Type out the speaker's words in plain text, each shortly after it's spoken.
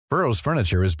Burrow's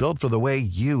furniture is built for the way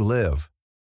you live.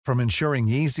 From ensuring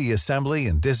easy assembly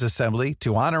and disassembly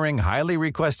to honoring highly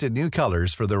requested new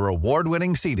colors for their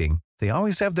award-winning seating, they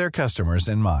always have their customers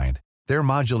in mind. Their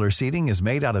modular seating is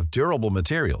made out of durable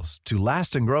materials to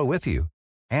last and grow with you.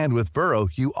 And with Burrow,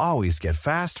 you always get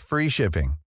fast, free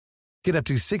shipping. Get up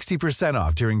to 60%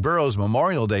 off during Burrow's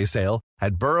Memorial Day sale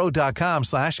at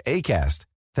burrow.com/ACAST.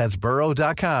 That's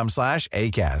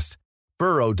burrow.com/ACAST.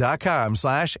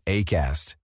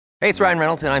 burrow.com/ACAST. Hey, it's Ryan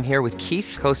Reynolds, and I'm here with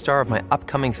Keith, co-star of my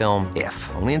upcoming film,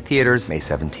 If, only in theaters May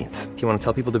 17th. Do you want to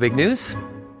tell people the big news?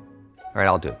 All right,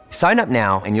 I'll do it. Sign up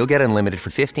now and you'll get unlimited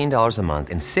for $15 a month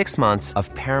and 6 months of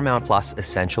Paramount Plus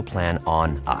Essential Plan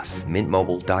on us.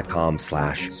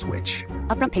 MintMobile.com/switch.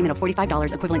 Upfront payment of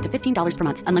 $45 equivalent to $15 per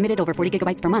month. Unlimited over 40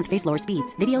 gigabytes per month. Face lower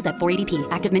speeds. Videos at 480p.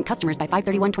 Active Mint customers by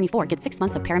 531.24 get 6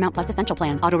 months of Paramount Plus Essential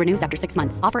Plan. Auto renews after 6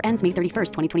 months. Offer ends May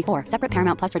 31st, 2024. Separate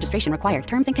Paramount Plus registration required.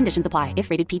 Terms and conditions apply if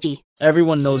rated PG.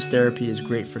 Everyone knows therapy is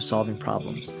great for solving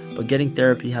problems, but getting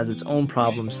therapy has its own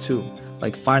problems too,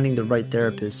 like finding the right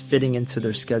therapist, fitting into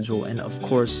their schedule, and of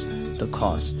course, the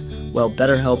cost. Well,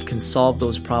 BetterHelp can solve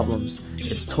those problems.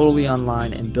 It's totally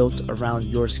online and built around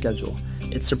your schedule.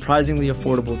 It's surprisingly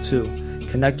affordable too.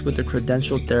 Connect with a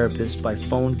credentialed therapist by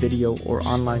phone, video, or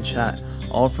online chat,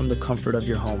 all from the comfort of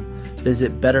your home.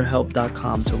 Visit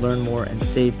BetterHelp.com to learn more and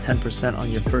save 10%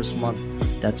 on your first month.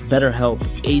 That's BetterHelp,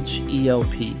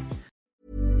 H-E-L-P.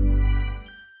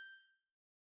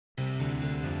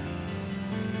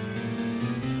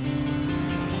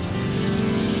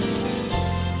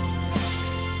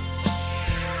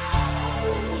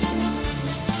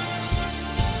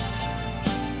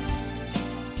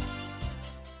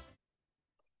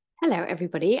 Hello,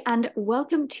 everybody, and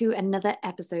welcome to another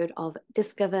episode of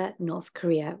Discover North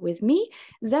Korea with me,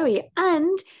 Zoe,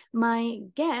 and my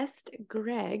guest,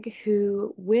 Greg,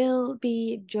 who will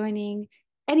be joining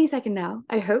any second now,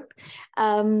 I hope.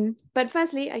 But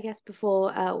firstly, I guess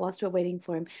before, whilst we're waiting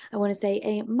for him, I want to say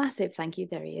a massive thank you.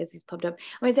 There he is, he's popped up. I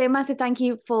want to say a massive thank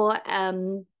you for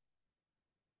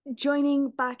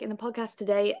joining back in the podcast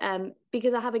today,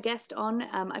 because I have a guest on.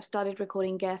 I've started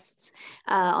recording guests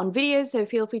on videos, so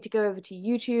feel free to go over to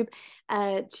YouTube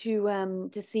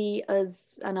to see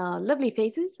us and our lovely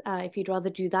faces if you'd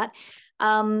rather do that.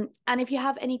 And if you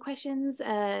have any questions,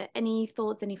 any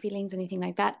thoughts, any feelings, anything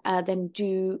like that, then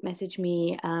do message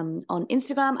me on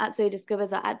Instagram at Zoe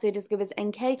Discovers or at Zoe Discovers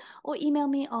NK, or email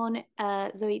me on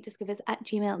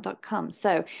zoediscovers@gmail.com.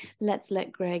 So let's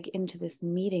let Greg into this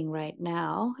meeting right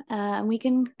now, and we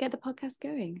can get the podcast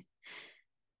going.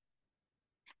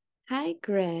 Hi,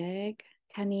 Greg.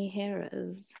 Can you hear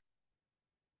us?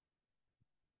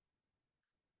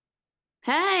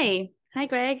 Hey. Hi,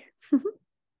 Greg.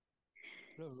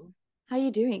 Hello. How are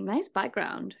you doing? Nice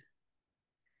background.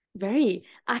 Very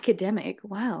academic.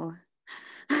 Wow.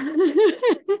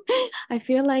 I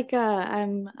feel like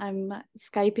I'm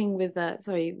Skyping with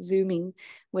Zooming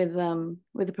with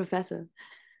a professor.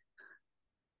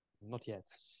 Not yet.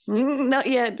 Not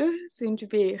yet. Soon to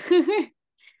be.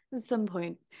 At some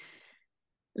point.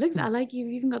 Look, I like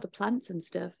you've even got the plants and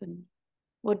stuff. And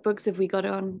what books have we got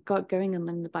going on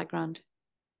in the background?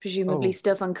 Presumably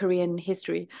stuff on Korean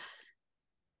history.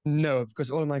 No,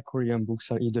 because all my Korean books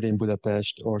are either in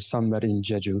Budapest or somewhere in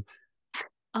Jeju.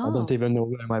 I don't Oh, even know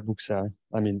where my books are.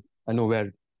 I mean, I know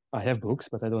where I have books,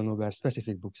 but I don't know where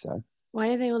specific books are. why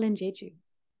are they all in Jeju?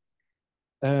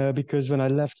 Because when I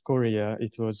left Korea,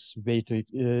 it was way too,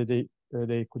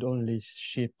 they could only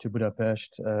ship to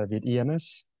Budapest with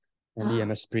EMS and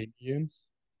EMS Premium.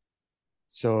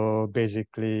 So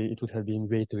basically, it would have been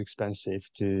way too expensive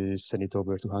to send it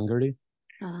over to Hungary.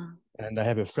 And I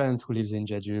have a friend who lives in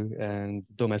Jeju, and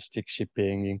domestic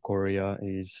shipping in Korea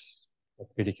is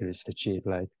ridiculously cheap.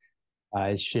 Like,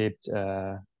 I shipped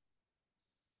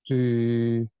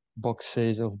 2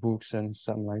 boxes of books and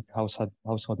some like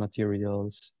household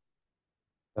materials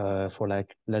for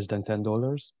like less than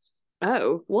 $10.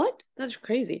 Oh, what? That's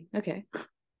crazy. Okay.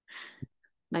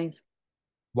 Nice.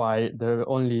 Why the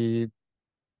only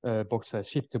box I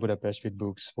shipped to Budapest with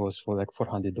books was for like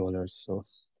 $400. So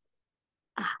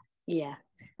Yeah.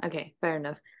 Okay, fair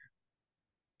enough.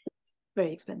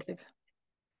 Very expensive.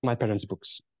 my parents'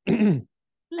 books.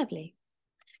 Lovely.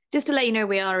 Just to let you know,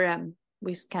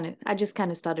 I just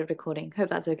kind of started recording. Hope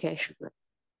that's okay.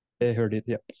 I heard it,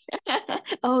 yeah.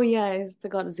 Oh yeah, I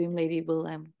forgot Zoom lady will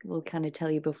kind of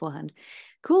tell you beforehand.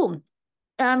 Cool.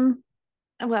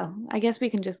 Well, I guess we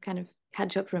can just kind of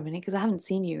catch up for a minute because I haven't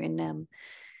seen you in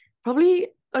probably,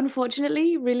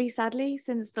 unfortunately, really sadly,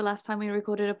 since the last time we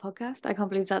recorded a podcast. I can't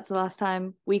believe that's the last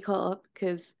time we caught up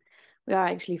because we are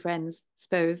actually friends,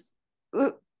 suppose.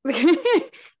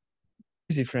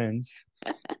 busy friends.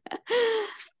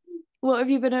 What have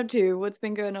you been up to? What's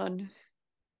been going on?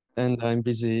 And I'm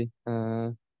busy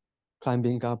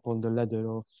climbing up on the ladder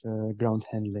of ground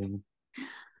handling.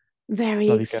 Very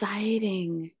Flavica.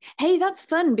 exciting. Hey, that's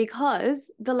fun because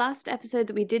the last episode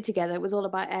that we did together was all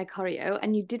about air choreo,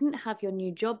 and you didn't have your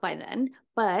new job by then,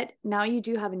 but now you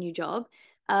do have a new job.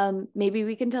 Maybe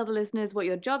we can tell the listeners what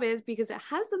your job is because it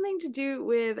has something to do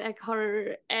with air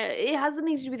choreo. It has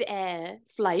something to do with air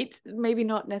flight, maybe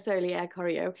not necessarily air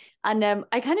choreo. And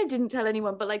I kind of didn't tell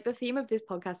anyone, but like the theme of this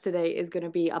podcast today is going to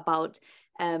be about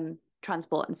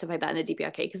transport and stuff like that in the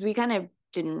DPRK because we kind of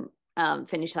didn't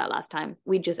finish that last time.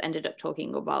 We just ended up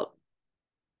talking about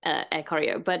air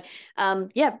choreo. But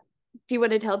yeah, do you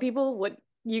want to tell people what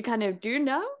you kind of do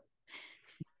now?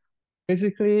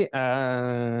 Basically,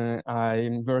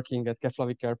 I'm working at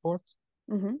Keflavik Airport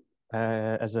Mm-hmm.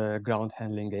 as a ground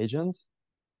handling agent.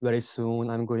 Very soon,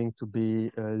 I'm going to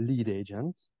be a lead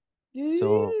agent.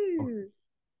 So Ooh.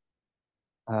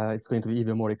 it's going to be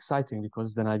even more exciting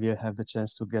because then I will have the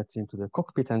chance to get into the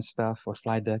cockpit and stuff or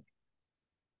flight deck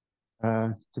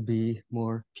to be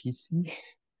more PC.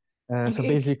 So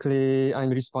basically, I'm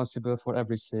responsible for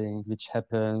everything which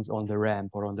happens on the ramp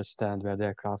or on the stand where the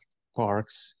aircraft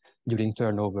parks during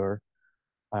turnover.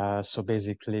 So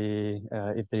basically,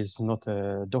 if there is not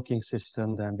a docking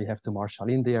system, then we have to marshal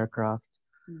in the aircraft.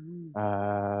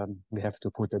 We have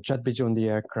to put a jet bridge on the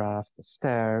aircraft, the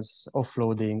stairs,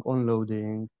 offloading,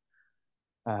 onloading,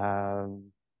 um,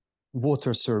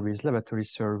 water service, lavatory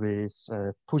service,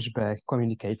 pushback,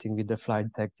 communicating with the flight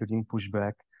deck during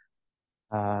pushback.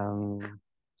 So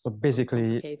Sounds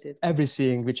basically complicated.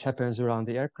 everything which happens around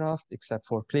the aircraft except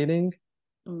for cleaning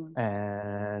Mm.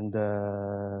 and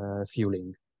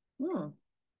fueling. Mm.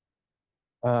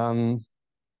 Um,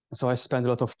 so I spend a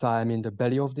lot of time in the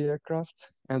belly of the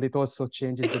aircraft, and it also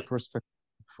changes the perspective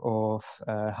of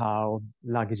how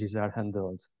luggages are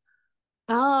handled. So,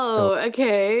 Oh,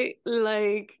 okay.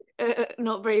 Like,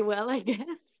 not very well, I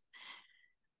guess.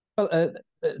 well,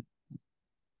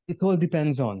 it all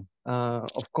depends on,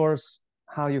 of course,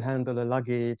 how you handle a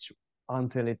luggage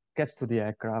until it gets to the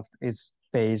aircraft is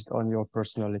based on your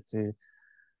personality,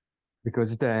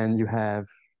 because then you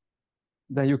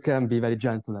can be very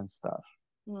gentle and stuff.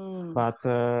 Mm. But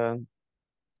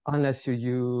unless you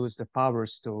use the power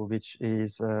stove, which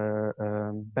is a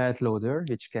belt loader,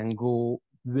 which can go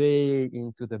way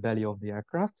into the belly of the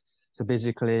aircraft. So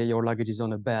basically, your luggage is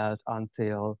on a belt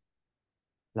until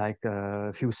like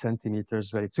a few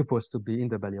centimeters where it's supposed to be in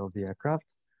the belly of the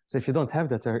aircraft. So if you don't have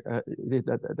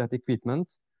that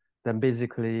equipment, then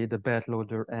basically the belt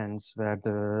loader ends where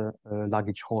the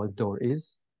luggage hold door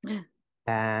is.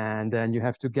 And then you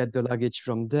have to get the luggage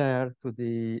from there to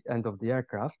the end of the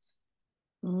aircraft.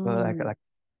 Mm. Like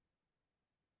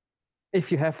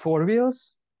if you have four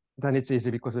wheels, then it's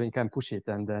easy because you can push it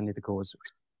and then it goes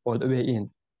all the way in.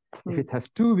 If Mm. it has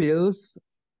two wheels,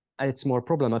 it's more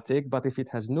problematic. But if it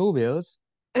has no wheels,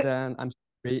 then I'm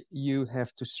sorry, you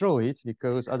have to throw it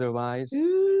because otherwise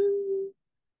Ooh.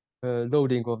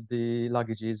 loading of the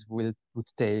luggages would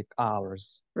take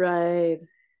hours. Right.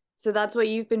 So that's what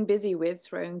you've been busy with,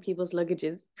 throwing people's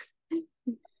luggages.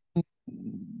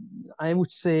 I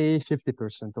would say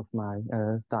 50% of my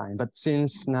time. But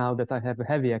since now that I have a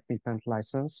heavy equipment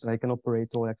license, I can operate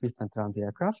all equipment around the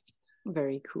aircraft.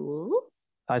 Very cool.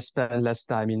 I spend less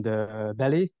time in the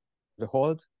belly, the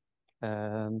hold.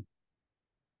 Um,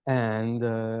 and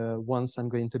once I'm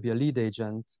going to be a lead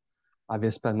agent, I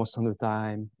will spend most of the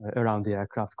time around the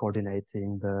aircraft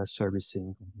coordinating the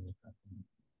servicing.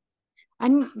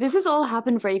 And this has all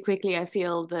happened very quickly. I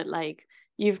feel that like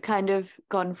you've kind of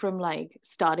gone from like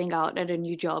starting out at a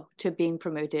new job to being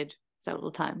promoted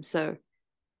several times. So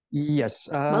Yes,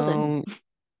 well done.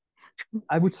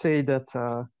 I would say that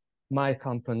my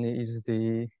company is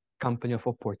the company of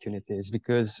opportunities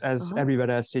because as Uh-huh. everywhere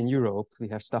else in Europe, we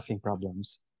have staffing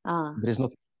problems. Ah. There is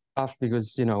not staff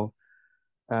because,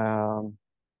 um,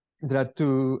 there are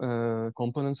two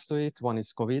components to it. One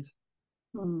is COVID,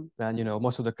 Mm. and,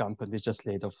 most of the companies just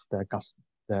laid off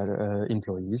their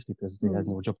employees because they had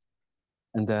Mm. no job.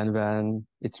 And then when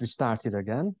it's restarted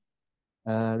again,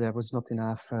 there was not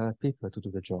enough people to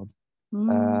do the job. Um,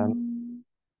 Mm.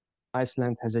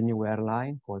 Iceland has a new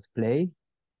airline called Play,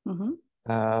 Mm-hmm.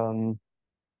 um,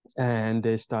 and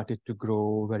they started to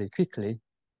grow very quickly.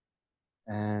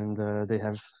 And they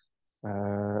have,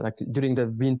 like during the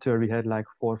winter, we had like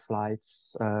four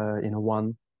flights in a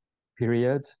one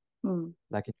period, Mm.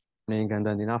 like in the morning and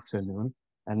then in afternoon.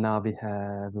 And now we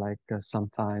have like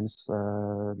sometimes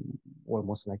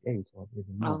almost like eight or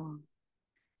even more. Oh,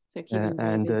 so keeping you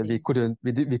very And busy.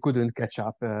 we couldn't catch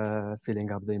up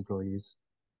filling up the employees.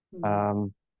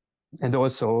 And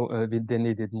also they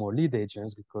needed more lead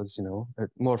agents because,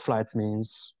 more flights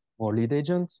means more lead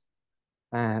agents.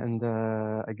 And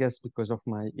I guess because of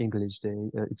my English, they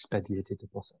expedited the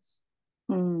process.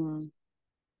 Hmm.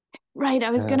 Right,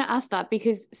 I was Uh, going to ask that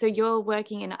because so you're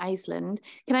working in Iceland.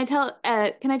 Can I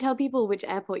tell people which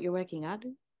airport you're working at?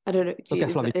 I don't know.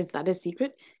 Keflavik, Is that a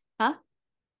secret? Huh?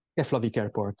 Keflavik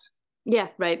Airport, Yeah,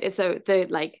 right. So the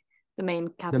main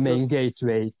the capital main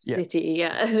gateway. Yeah, city,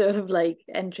 yeah, of like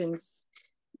entrance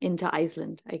into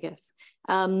Iceland, I guess.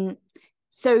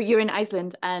 So you're in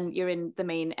Iceland and you're in the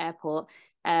main airport.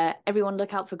 Everyone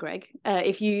look out for Greg.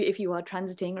 If you are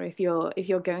transiting or if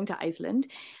you're going to Iceland.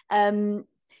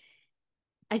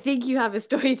 I think you have a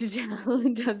story to tell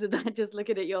in terms of that, just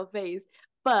looking at your face.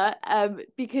 But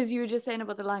because you were just saying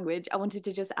about the language, I wanted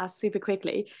to just ask super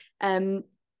quickly. So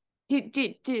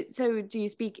do you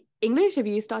speak English? Have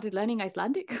you started learning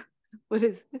Icelandic? What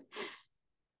is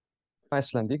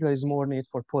Icelandic. There is more need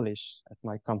for Polish at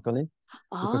my company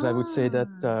because I would say that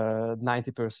Ah,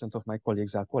 90% of my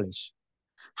colleagues are Polish.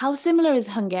 how similar is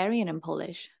Hungarian and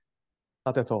Polish?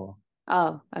 Not at all.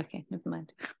 Oh, okay, never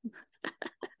mind.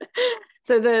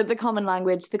 So the common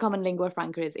language, the common lingua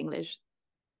franca is English.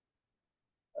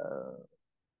 Uh,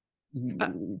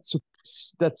 Uh,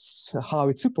 that's how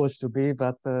it's supposed to be,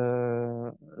 but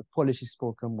Polish is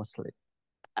spoken mostly.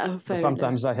 oh, So fair enough.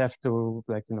 sometimes I have to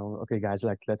okay, guys,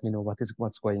 let me know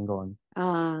what's going on.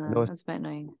 And Ah, also, that's a bit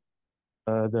annoying.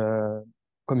 the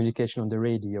communication on the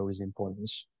radio is in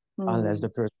Polish, unless Hmm. the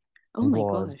person Oh my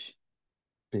involved gosh.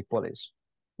 speak Polish.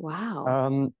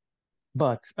 Wow.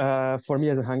 But for me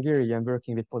as a Hungarian,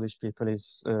 working with Polish people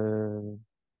is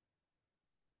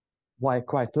why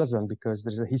quite pleasant because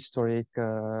there's a historic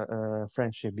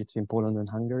friendship between Poland and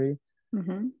Hungary,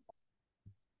 Mm-hmm.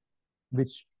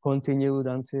 which continued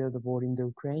until the war in the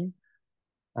Ukraine.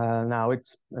 Now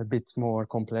it's a bit more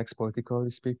complex, politically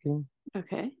speaking.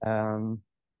 Okay. Um,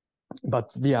 but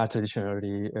we are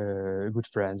traditionally good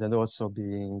friends, and also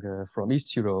being from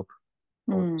East Europe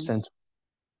or Hmm.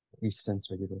 East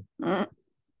Central Europe, Mm.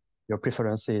 your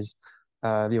preferences.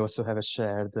 We also have a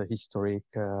shared historic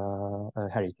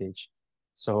heritage.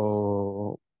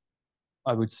 So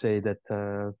I would say that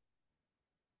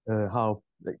how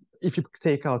if you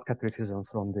take out Catholicism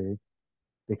from the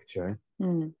picture,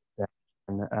 Mm.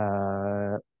 then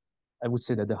I would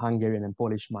say that the Hungarian and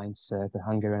Polish mindset, the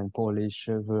Hungarian and Polish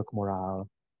work morale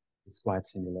is quite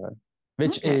similar,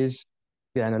 which Okay. is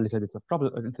again a little bit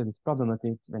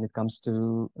problematic when it comes to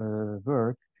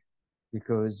work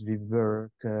because we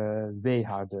work way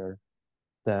harder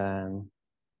than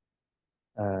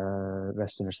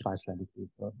Westerners or Icelandic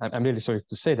people. I'm really sorry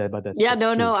to say that, but Yeah, that's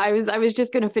no, no. true. I was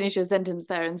just gonna finish your sentence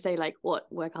there and say like, what,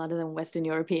 work harder than Western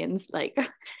Europeans? Like,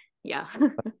 yeah.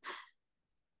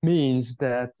 Means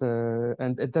that,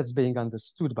 and that's being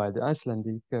understood by the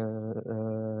Icelandic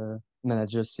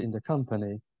managers in the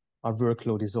company, our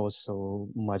workload is also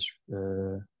much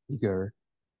bigger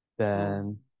than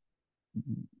Um,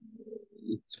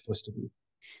 it's supposed to be.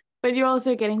 but you're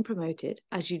also getting promoted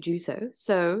as you do so.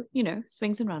 So,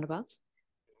 swings and roundabouts.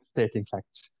 Stating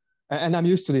facts. And I'm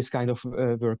used to this kind of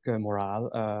work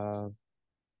morale,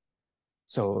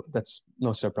 so that's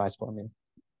no surprise for me.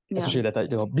 Yeah, Especially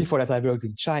that before that I worked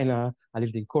in China, I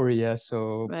lived in Korea,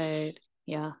 so right.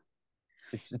 Yeah.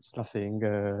 it's nothing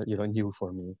new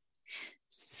for me.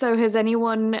 So has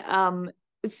anyone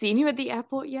seen you at the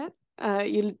airport yet?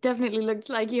 You definitely looked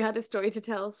like you had a story to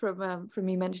tell from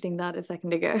me mentioning that a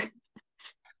second ago.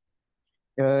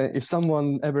 If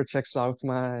someone ever checks out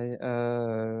my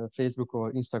Facebook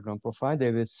or Instagram profile,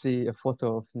 they will see a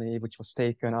photo of me which was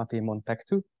taken up in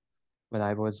Monpektu when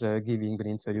I was giving an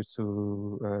interview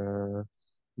to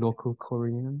local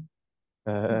Korean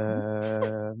Mhm.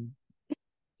 uh,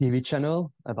 TV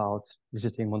channel about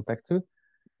visiting Monpektu.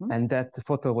 Mhm. And that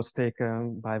photo was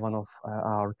taken by one of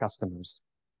our customers.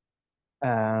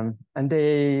 And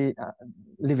they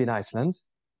live in Iceland.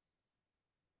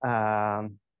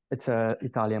 Um, it's a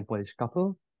Italian-Polish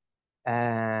couple,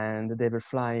 and they were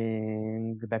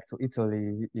flying back to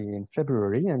Italy in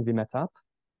February, and we met up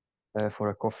for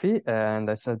a coffee. And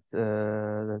I said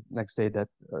the next day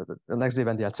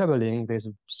when they are traveling, there's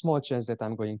a small chance that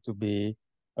I'm going to be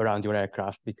around your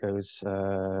aircraft because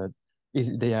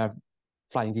they are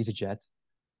flying EasyJet,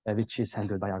 which is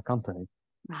handled by our company.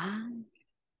 Ah.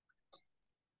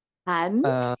 And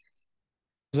I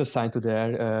was assigned to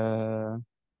their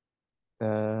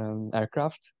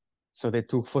aircraft. So they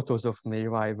took photos of me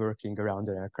while working around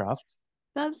the aircraft.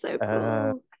 that's so Uh,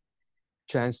 cool.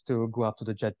 Chance to go up to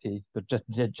the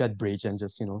jet bridge and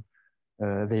just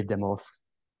wave them off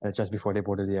just before they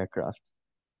boarded the aircraft.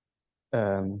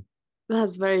 Um,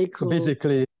 That's very so cool.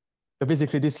 basically,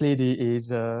 this lady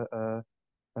is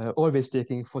always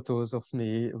taking photos of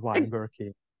me while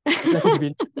working. It's like a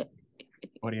dream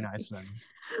or in Iceland.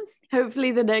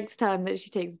 Hopefully the next time that she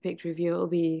takes a picture of you, it'll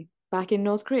be back in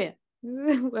North Korea,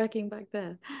 working back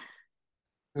there.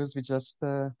 Because we just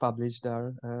published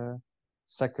our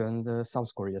second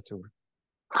South Korea tour.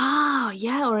 Oh,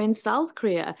 yeah, or in South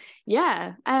Korea.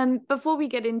 Yeah. Before we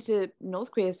get into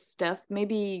North Korea stuff,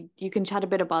 maybe you can chat a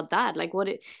bit about that. Like what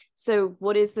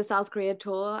is the South Korea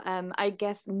tour? I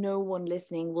guess no one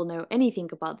listening will know anything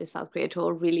about the South Korea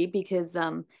tour really because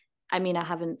I mean I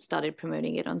haven't started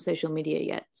promoting it on social media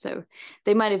yet. So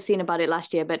they might have seen about it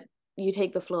last year, but you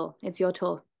take the floor. It's your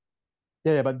tour.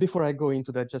 Yeah, but before I go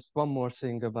into that, just one more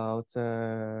thing about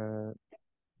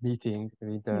meeting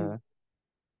with Hmm.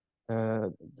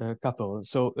 the couple.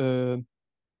 So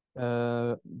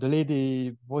the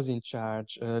lady was in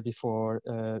charge before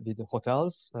with the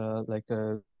hotels, like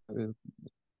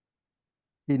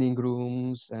cleaning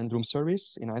rooms and room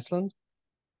service in Iceland.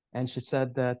 And she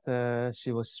said that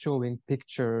she was showing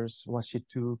pictures what she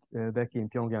took back in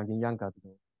Pyongyang in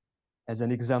Yanggakdo as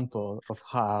an example of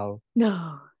how,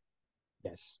 No.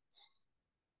 yes,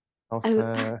 of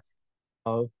As,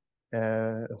 how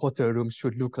hotel rooms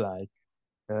should look like.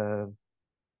 Uh,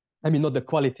 I mean, not the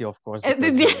quality, of course,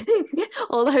 because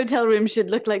all the hotel rooms should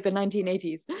look like the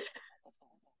 1980s.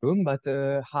 room, but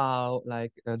how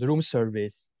like the room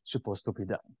service supposed to be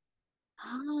done.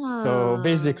 So Ah,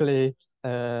 basically,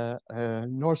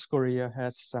 North Korea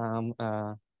has some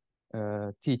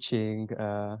teaching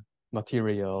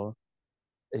material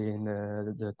in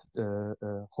the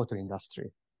hotel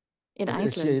industry. in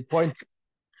And she Iceland. point,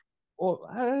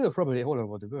 oh, probably all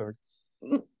over the world.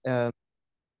 Um,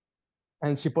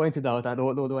 and she pointed out that,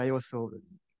 although I also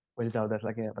pointed out that,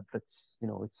 like, yeah, but that's,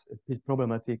 it's a bit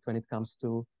problematic when it comes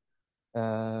to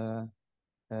uh,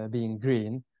 being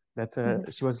green, that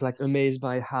Mhm. she was like amazed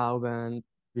by how when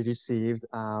we received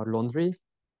our laundry,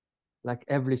 like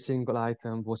every single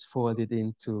item was folded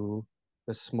into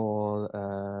a small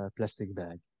plastic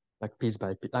bag, like piece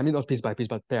by piece. I mean, not piece by piece,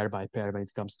 but pair by pair when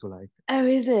it comes to like, Oh,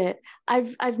 is it?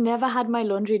 I've never had my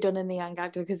laundry done in the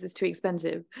Yanggakdo because it's too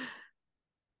expensive.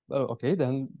 oh, okay,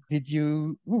 then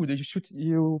you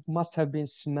must have been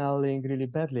smelling really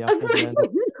badly after the end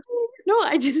of No,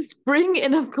 I just bring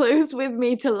enough clothes with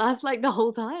me to last like the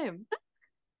whole time.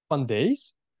 fun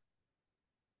days.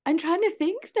 I'm trying to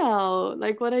think now,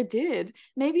 like what I did.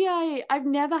 Maybe I've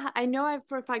never I know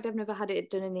for a fact I've never had it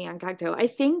done in the Yankacto. I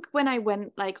think when I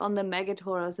went like on the mega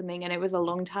tour or something and it was a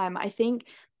long time, I think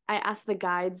I asked the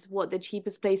guides what the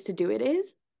cheapest place to do it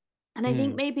is. And I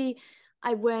think Mm. maybe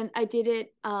I did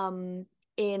it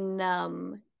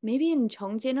in maybe in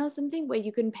Chongjin or something where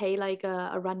you can pay like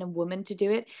a random woman to do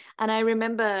it. And I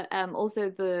remember also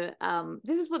the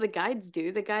this is what the guides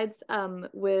do. The guides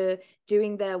were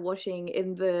doing their washing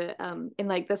in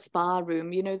like the spa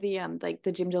room, you know, the like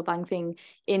the Jimjilbang thing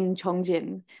in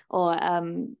Chongjin or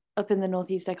up in the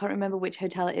northeast. I can't remember which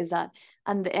hotel it is at.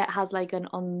 And it has like an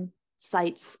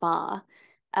on-site spa.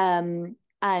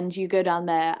 And you go down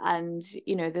there and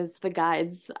there's the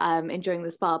guides enjoying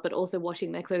the spa but also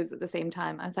washing their clothes at the same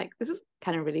time. I was like, this is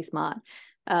kind of really smart.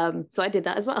 So I did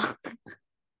that as well.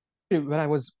 When I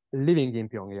was living in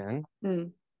Pyongyang,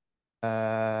 Mm.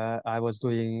 I was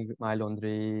doing my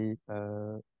laundry.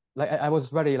 Like I was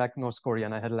very like North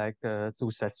Korean. I had like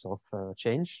two sets of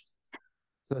change.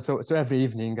 So every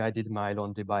evening I did my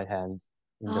laundry by hand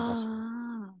in the bathroom.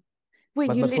 Ah,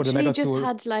 wait, you But for the literally mega just tour,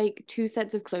 had like two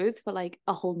sets of clothes for like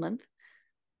a whole month?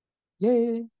 yeah,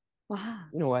 yeah, yeah.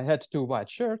 Wow. I had two white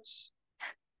shirts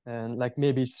and like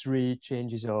maybe three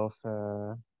changes of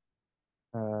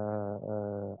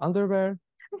underwear.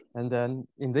 And then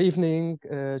in the evening,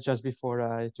 just before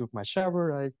I took my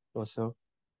shower, I also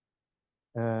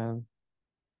um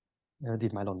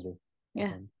did my laundry Yeah.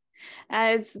 again.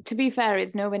 It's to be fair,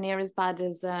 it's nowhere near as bad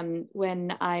as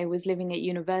when I was living at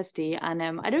university, and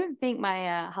I don't think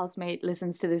my housemate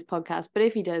listens to this podcast, but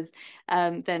if he does,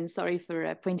 then sorry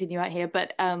for pointing you out here.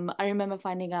 But I remember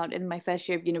finding out in my first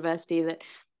year of university that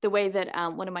the way that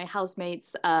one of my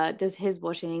housemates does his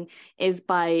washing is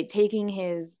by taking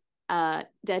his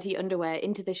dirty underwear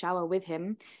into the shower with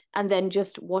him, and then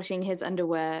just washing his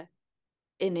underwear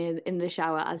in the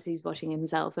shower as he's washing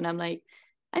himself. And I'm like,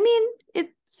 I mean, it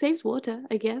saves water,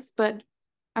 I guess, but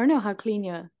I don't know how clean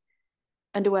your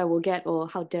underwear will get or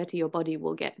how dirty your body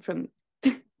will get from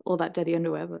all that dirty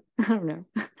underwear, but I don't know.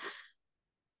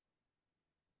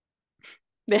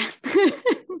 Yeah.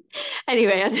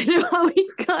 Anyway, I don't know how we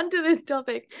got to this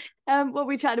topic. What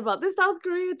we chatted about the South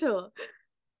Korea tour.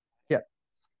 Yeah.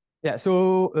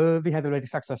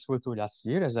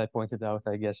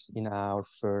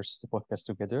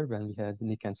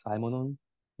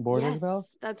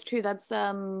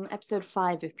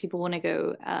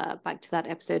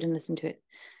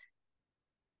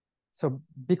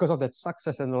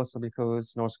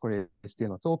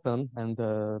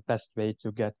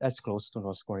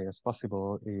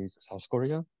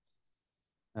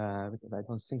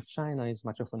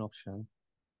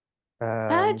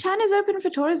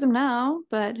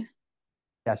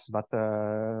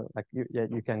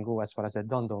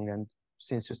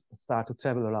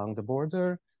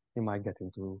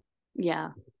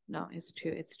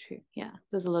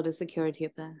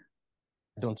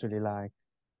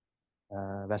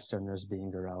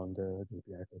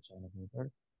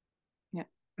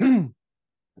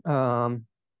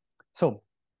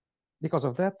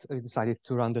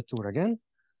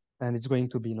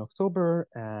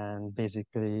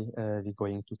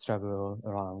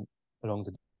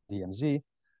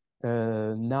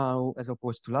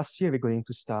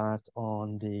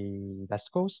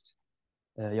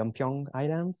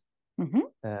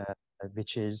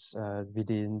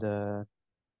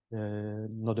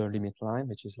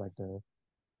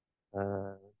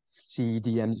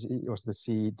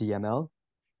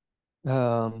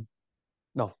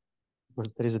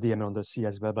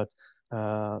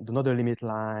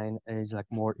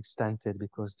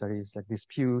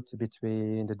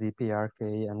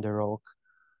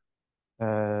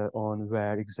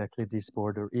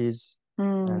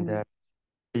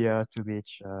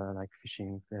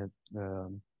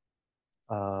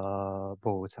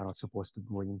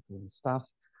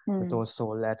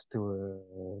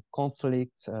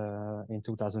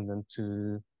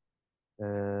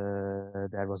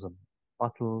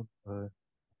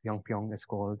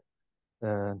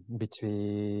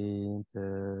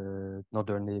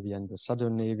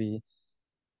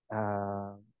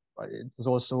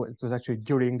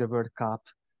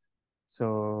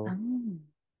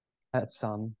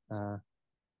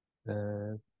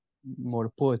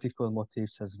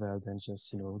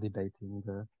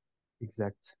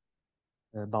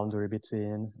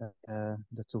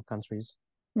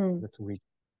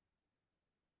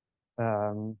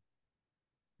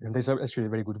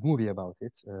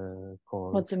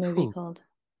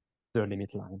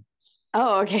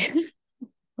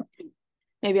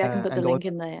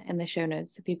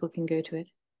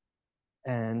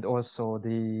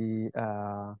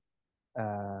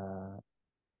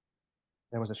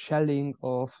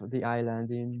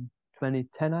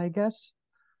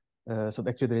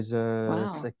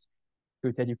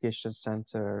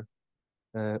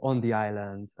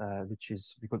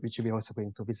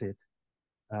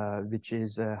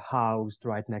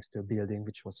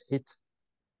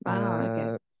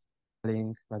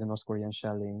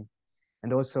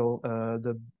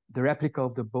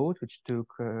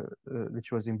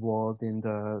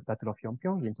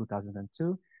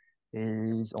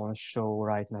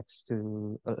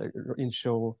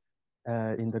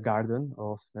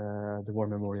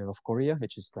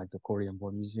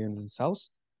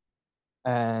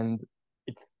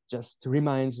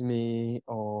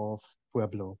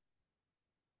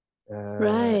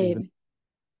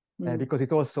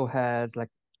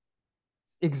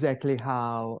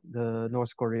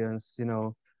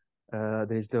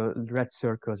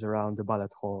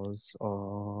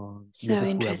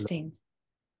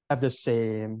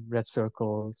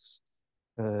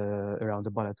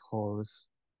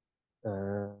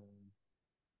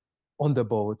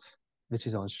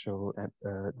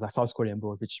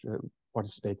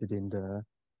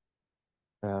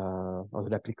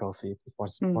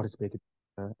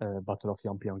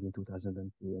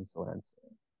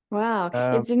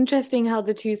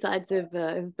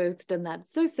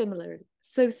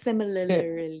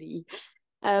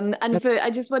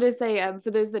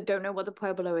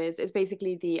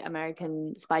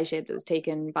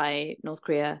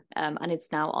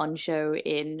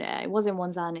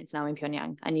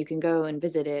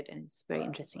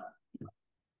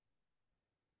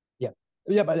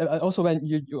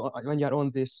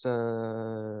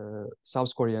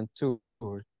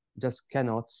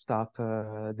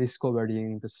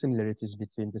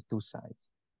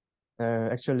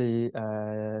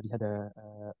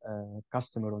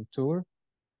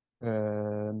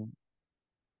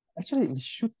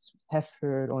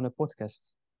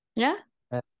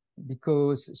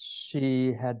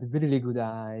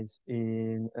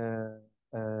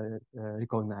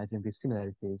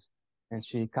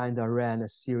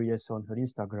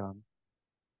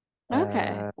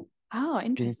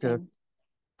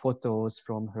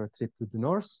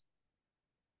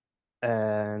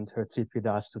 and her trip with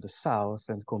us to the south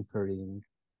and comparing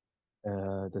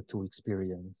the two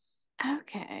experience.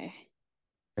 Okay.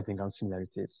 I think on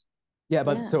similarities. Yeah,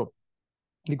 but Yeah. so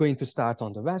we're going to start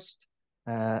on the west,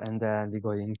 and then we're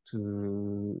going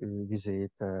to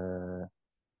visit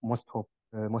most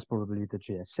probably the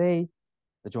JSA,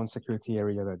 the Joint Security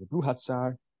Area where the Blue Huts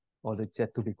are. Although it's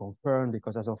yet to be confirmed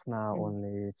because as of now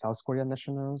only South Korean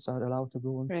nationals are allowed to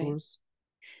go on Right. tours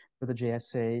to the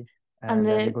JSA, And and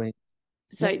then we're going.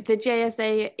 So Yeah. the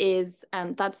JSA is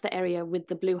that's the area with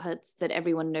the blue huts that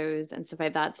everyone knows and stuff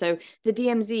like that. So the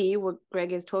DMZ, what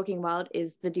Greg is talking about,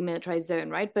 is the demilitarized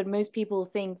zone, right? But most people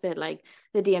think that like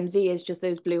the DMZ is just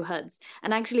those blue huts.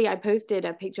 And actually, I posted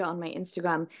a picture on my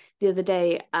Instagram the other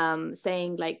day,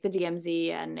 saying like the DMZ,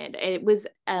 and it was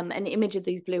an image of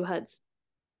these blue huts.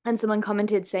 And someone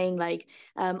commented saying like,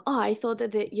 oh, I thought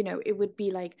that it would be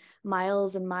like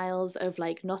miles and miles of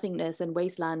like nothingness and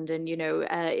wasteland and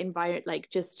environment, like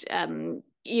just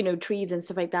trees and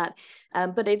stuff like that.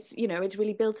 But it's it's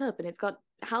really built up and it's got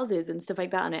houses and stuff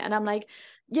like that on it. And I'm like,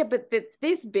 yeah, but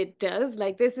this bit does,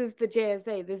 like, this is the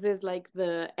JSA. This is like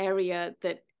the area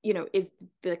that is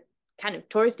the kind of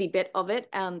touristy bit of it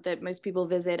that most people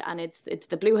visit, and it's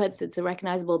the blue huts. It's a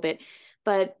recognizable bit.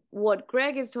 But what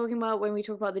Greg is talking about when we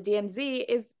talk about the DMZ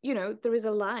is, there is a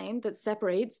line that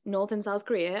separates North and South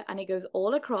Korea, and it goes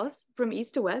all across from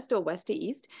east to west or west to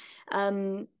east.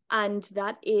 And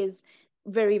that is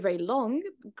very, very long.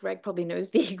 Greg probably knows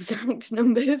the exact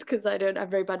numbers because I'm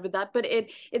very bad with that. But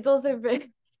it's also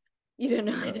very, you don't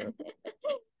know.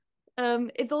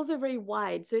 It's also very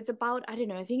wide. So it's about, I don't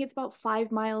know, I think it's about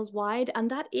 5 miles wide.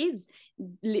 And that is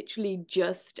literally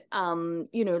just,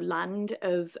 land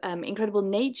of incredible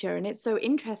nature. And it's so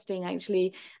interesting,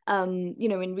 actually,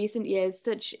 in recent years,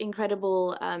 such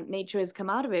incredible nature has come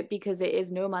out of it because it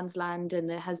is no man's land and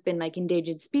there has been like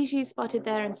endangered species spotted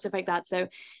there and stuff like that. So,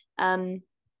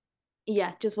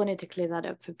 yeah, just wanted to clear that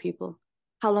up for people.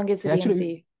 How long is the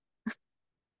Actually,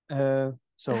 DMZ?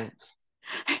 So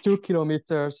 2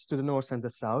 kilometers to the north and the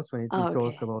south when we Oh,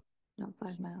 talk okay. about Not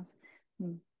 5 miles.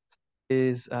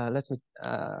 is let me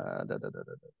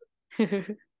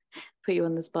Put you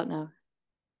on the spot now.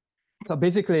 so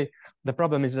basically the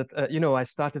problem is that I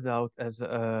started out as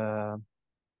a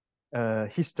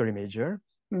history major,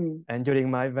 and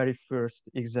during my very first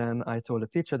exam I told the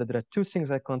teacher that there are two things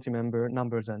I can't remember: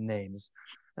 numbers and names.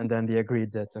 And then they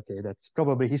agreed that okay, that's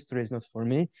probably history is not for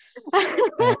me.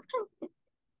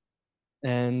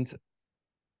 and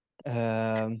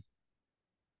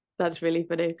That's really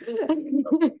funny.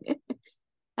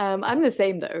 I'm the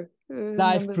same though.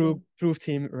 life proved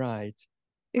him right.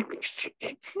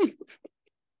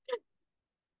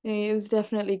 It was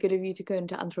definitely good of you to go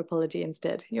into anthropology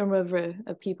instead. You're more of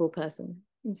a people person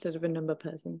instead of a number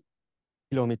person.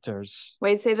 Kilometers.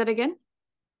 Wait, say that again?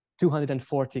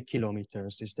 240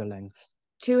 kilometers is the length.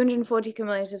 240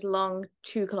 kilometers long,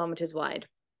 2 kilometers wide.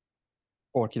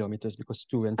 4 kilometers because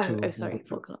 2 and 2. Oh, sorry,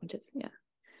 4 kilometers. Yeah.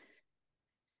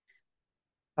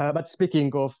 But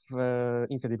speaking of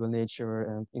incredible nature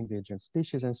and endangered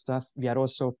species and stuff, we are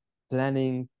also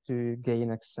planning to gain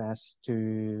access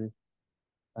to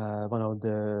one of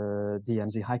the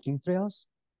DMZ hiking trails.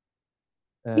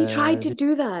 We tried to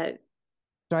do that.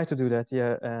 Try to do that,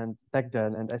 yeah, and back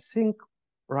then, and I think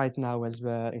right now as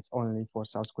well, it's only for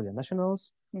South Korean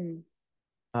nationals.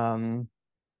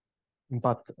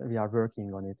 But we are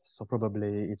working on it, so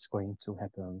probably it's going to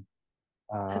happen.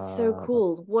 That's so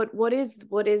cool. What is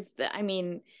the, I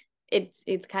mean,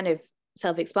 it's kind of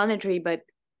self-explanatory, but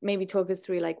maybe talk us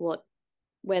through like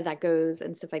where that goes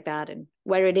and stuff like that, and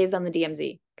where it is on the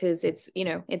DMZ, because it's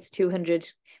it's 200,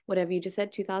 whatever you just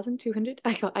said, 2,200.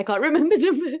 I can't remember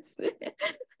numbers.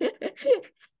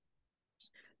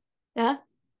 Yeah.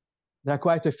 There are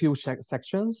quite a few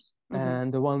sections,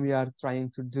 and the one we are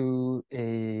trying to do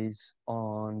is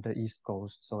on the East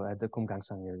Coast, so at the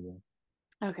Kumgangsan area.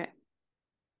 Okay.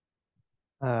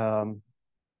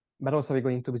 But also we're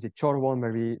going to visit Chorwon,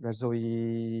 where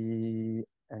Zoe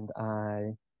and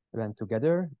I went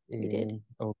together in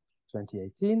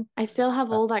 2018. I still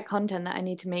have all that content that I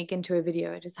need to make into a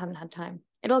video. I just haven't had time.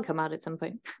 It'll come out at some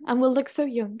point, and we'll look so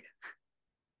young.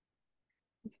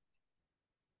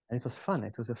 And it was fun.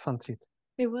 It was a fun trip.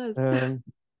 It was.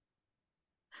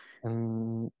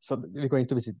 So we're going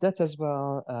to visit that as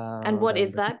well. And what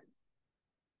is that?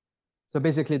 So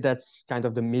basically, that's kind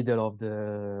of the middle of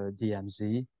the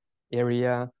DMZ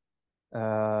area,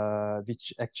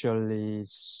 which actually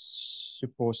is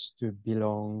supposed to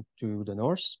belong to the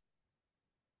north.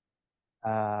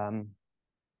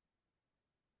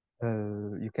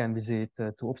 You can visit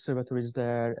two observatories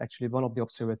there. Actually, one of the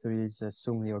observatories,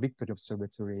 Sungri or Victory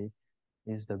Observatory,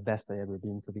 is the best I ever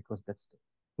been to, because that's the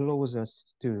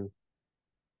closest to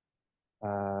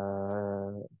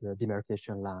the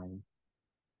demarcation line.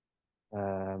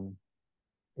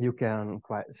 You can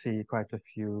see quite a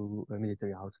few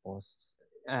military outposts.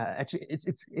 Actually,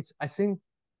 it's I think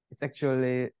it's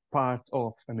actually part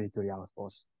of a military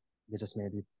outpost. They just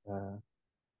made it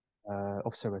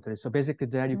observatory. So basically,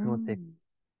 there you cannot take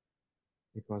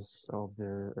because of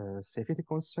the safety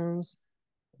concerns,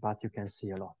 but you can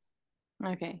see a lot.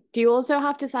 Okay. Do you also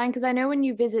have to sign? Because I know when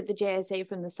you visit the JSA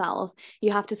from the south,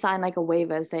 you have to sign like a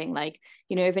waiver saying like,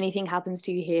 if anything happens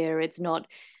to you here, it's not.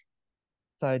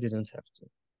 I didn't have to.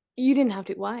 You didn't have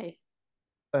to. Why?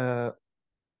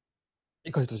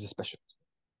 Because it was a special.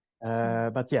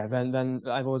 But yeah, when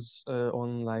I was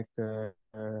on like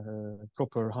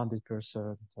proper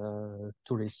 100%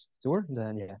 tourist tour,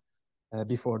 then yeah,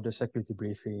 before the security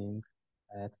briefing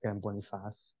at Camp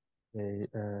Boniface, you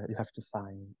have to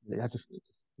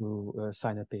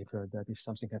sign a paper that if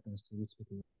something happens to you, it's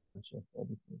pretty much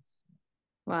everything.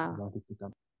 Wow. Wanted to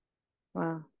come.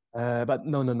 Wow. But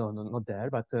no, not there.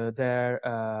 But there,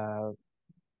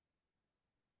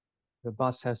 the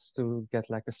bus has to get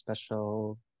like a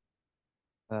special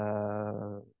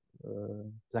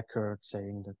placard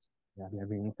saying that yeah, we are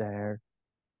being there.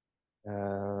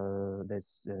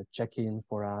 There's check-in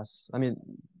for us. I mean,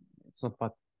 it's not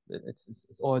what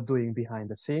it's all doing behind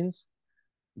the scenes,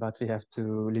 but we have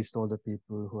to list all the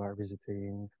people who are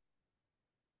visiting,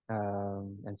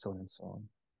 and so on and so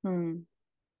on.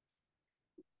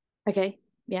 Okay.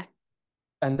 Yeah.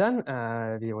 And then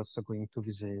we also going to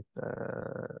visit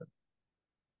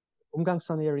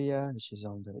Umgangsan area, which is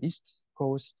on the east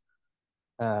coast.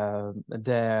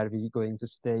 There we're going to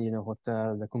stay in a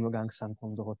hotel, the Kumgangsan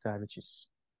Kondo Hotel, which is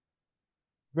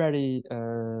very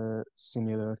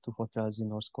similar to hotels in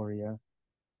North Korea.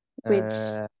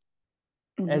 Which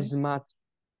As much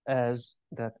as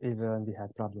that even we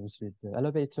had problems with the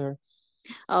elevator.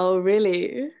 Oh,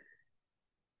 really?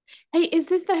 Hey, is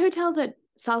this the hotel that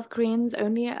South Koreans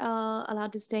only are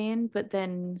allowed to stay in, but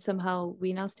then somehow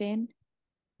we now stay in?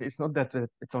 It's not that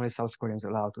it's only South Koreans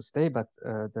allowed to stay, but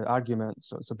the argument,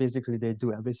 so basically they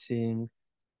do everything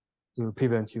to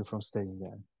prevent you from staying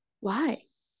there. Why?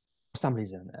 For some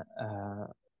reason.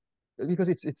 Because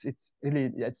it's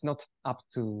really, it's not up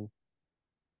to,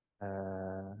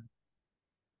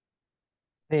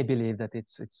 they believe that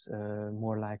it's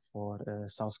more like for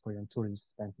South Korean tourists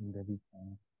spending the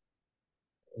weekend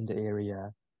in the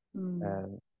area.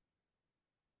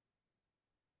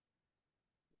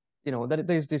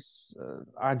 There's this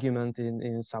argument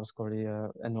in South Korea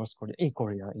and North Korea, in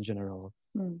Korea in general,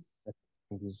 that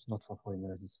is not for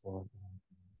foreigners, it's for.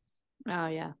 Oh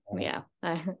yeah, yeah.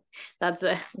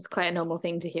 It's quite a normal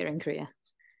thing to hear in Korea.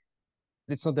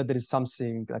 It's not that there is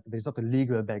something like there's not a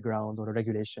legal background or a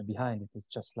regulation behind it. It's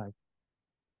just like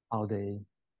how they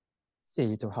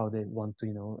see it or how they want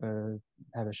to,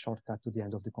 have a shortcut to the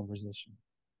end of the conversation.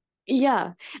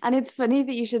 Yeah, and it's funny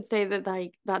that you should say that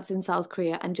like that's in South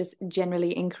Korea and just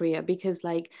generally in Korea, because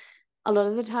like a lot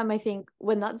of the time I think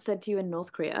when that's said to you in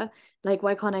North Korea, like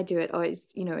why can't I do it? Or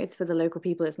it's for the local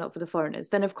people, it's not for the foreigners.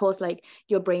 Then of course like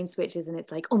your brain switches and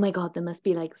it's like, oh my God, there must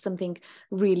be like something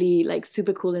really like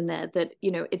super cool in there that,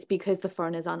 it's because the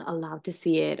foreigners aren't allowed to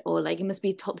see it, or like it must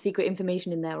be top secret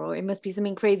information in there, or it must be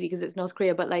something crazy because it's North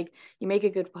Korea. But like you make a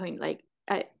good point, like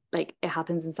it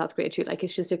happens in South Korea too. Like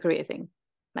it's just a Korea thing.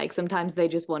 Like sometimes they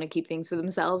just want to keep things for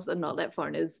themselves and not let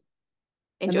foreigners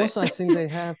enjoy. And also, I think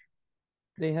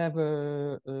they have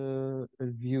a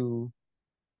view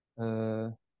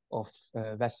of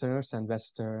Westerners and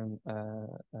Western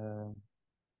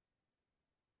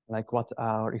like what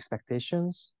are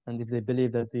expectations, and if they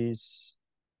believe that these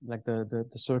like the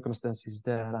circumstances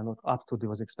there are not up to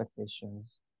those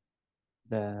expectations,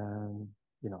 then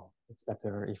it's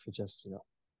better if you just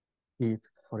keep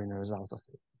foreigners out of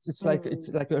it. It's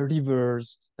like a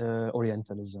reversed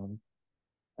Orientalism.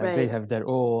 Right. They have their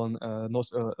own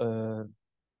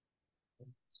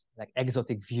like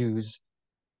exotic views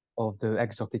of the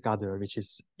exotic other, which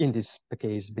is in this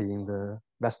case being the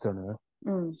Westerner,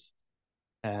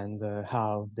 and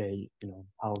how they,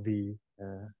 how we,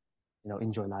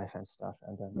 enjoy life and stuff.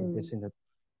 And then if they see that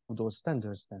to those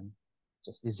standards, then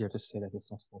just easier to say that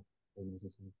it's not for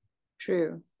foreigners.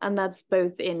 True. And that's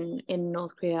both in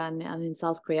North Korea and in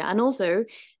South Korea. And also,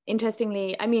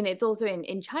 interestingly, I mean, it's also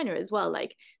in China as well,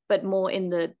 like, but more in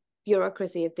the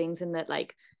bureaucracy of things, in that,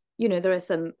 like, there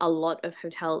are a lot of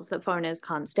hotels that foreigners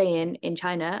can't stay in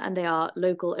China, and they are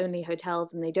local only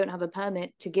hotels and they don't have a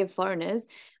permit to give foreigners.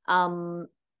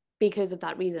 because of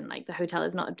that reason, like the hotel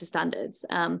is not up to standards.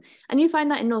 And you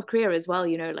find that in North Korea as well,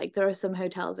 you know, like there are some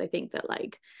hotels I think that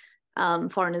like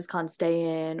foreigners can't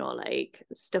stay in or like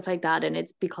stuff like that, and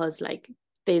it's because like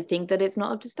they think that it's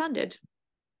not up to standard.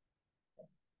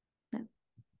 Yeah.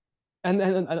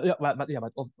 Yeah,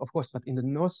 but of course, but in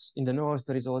the north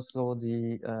there is also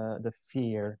the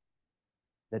fear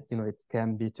that it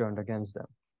can be turned against them.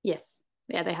 Yes,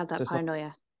 yeah, they have that So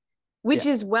paranoia, which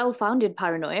yeah. is well-founded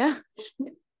paranoia.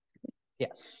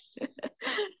 Yeah.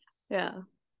 Yeah.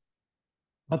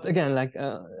 But again, like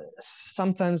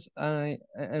sometimes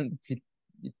and it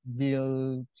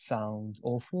will sound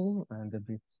awful and a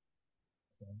bit,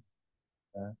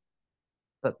 uh,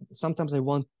 but sometimes I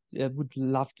would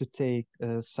love to take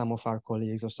some of our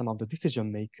colleagues or some of the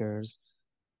decision makers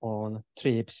on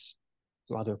trips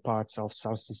to other parts of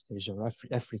Southeast Asia or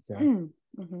Africa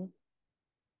Mm-hmm.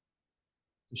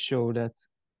 to show that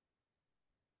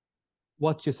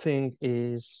what you think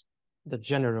is the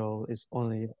general is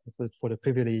only for the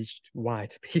privileged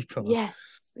white people.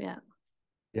 Yes. Yeah.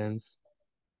 Yes.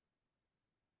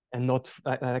 And not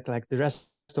like the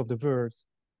rest of the world,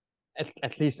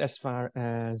 at least as far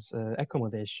as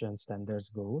accommodation standards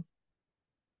go.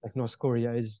 Like North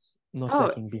Korea is not Oh,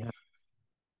 lacking behind.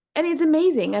 and it's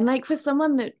amazing. And like for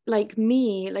someone that like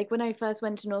me, like when I first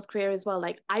went to North Korea as well,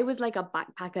 like I was like a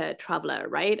backpacker traveler,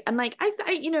 right? And like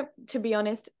you know, to be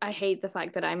honest, I hate the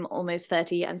fact that I'm almost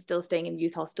 30 and still staying in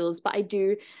youth hostels, but I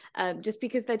do, just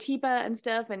because they're cheaper and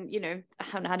stuff. And you know, I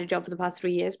haven't had a job for the past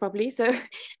 3 years probably, so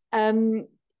um,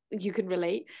 you can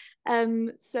relate.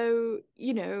 So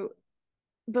you know,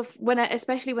 but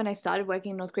especially when I started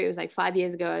working in North Korea, it was like 5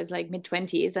 years ago. I was like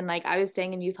mid-20s, and like I was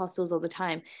staying in youth hostels all the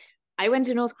time. I went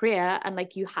to North Korea, and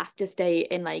like you have to stay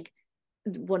in like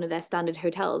one of their standard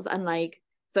hotels, and like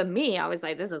for me I was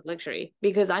like, this is luxury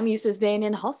because I'm used to staying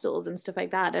in hostels and stuff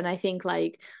like that. And I think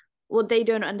like what they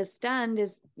don't understand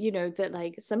is, you know, that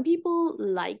like some people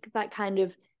like that kind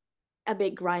of a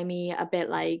bit grimy, a bit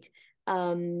like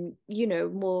you know,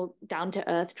 more down to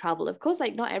earth travel. Of course,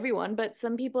 like not everyone, but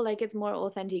some people like it's more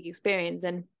authentic experience.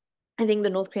 And I think the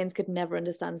North Koreans could never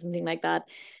understand something like that,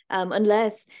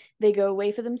 unless they go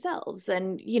away for themselves.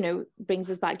 And, you know,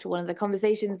 brings us back to one of the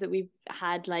conversations that we've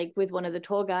had, like with one of the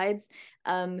tour guides,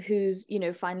 who's, you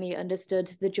know, finally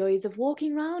understood the joys of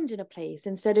walking around in a place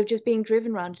instead of just being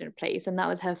driven around in a place. And that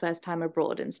was her first time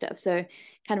abroad and stuff. So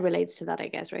kind of relates to that, I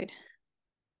guess, right?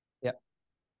 Yeah.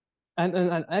 And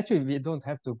actually, we don't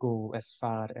have to go as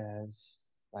far as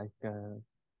like the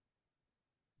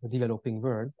developing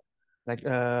world. Like,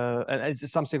 and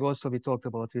it's something also we talked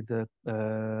about with the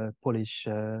Polish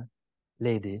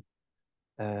lady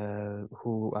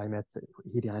who I met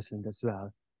here in Iceland as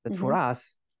well. That for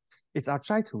us, it's our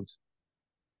childhood.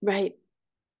 Right.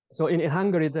 So in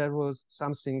Hungary, there was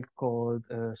something called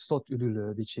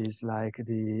Szotülő, which is like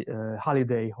the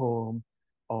holiday home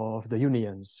of the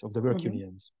unions, of the work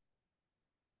unions.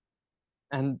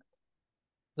 And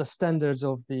the standards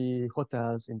of the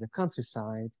hotels in the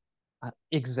countryside are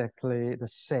exactly the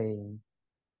same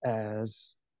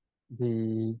as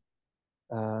the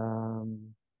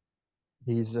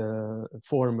these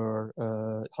former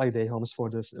holiday homes for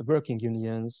the working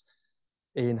unions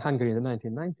in Hungary in the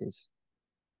 1990s.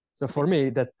 So for me,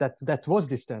 that was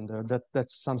the standard.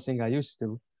 That's something I used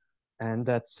to, and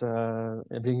that's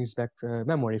it brings back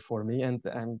memory for me, and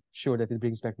I'm sure that it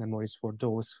brings back memories for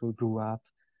those who grew up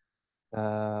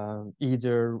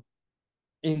either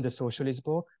in the socialist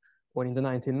bloc or in the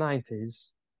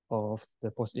 1990s of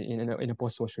the in a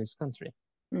post-socialist country.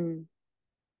 Mm.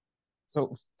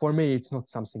 So for me, it's not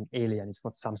something alien. It's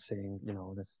not something,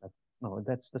 no,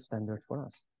 that's the standard for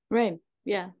us. Right.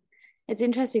 Yeah. It's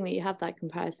interesting that you have that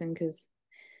comparison because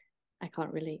I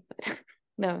can't relate, but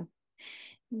no,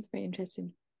 it's very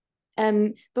interesting.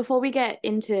 Before we get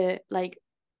into like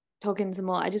talking some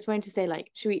more, I just wanted to say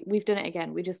like, we've done it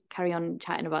again. We just carry on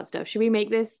chatting about stuff. Should we make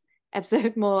this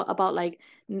episode more about like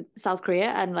South Korea,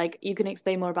 and like you can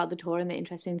explain more about the tour and the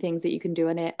interesting things that you can do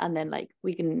in it, and then like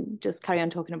we can just carry on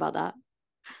talking about that.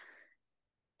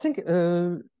 I think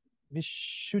we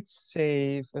should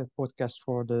save a podcast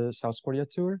for the South Korea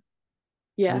tour, and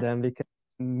Yeah. then we can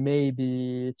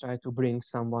maybe try to bring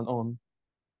someone on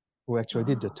who actually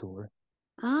did the tour.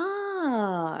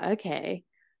 Okay.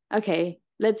 Okay.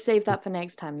 Let's save that for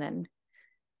next time then.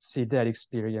 See their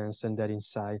experience and their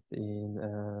insight in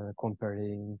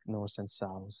comparing North and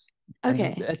South.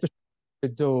 Okay. And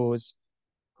especially those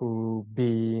who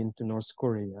been to North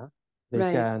Korea, they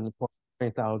Right. can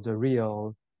point out the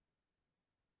real,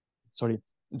 sorry,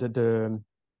 the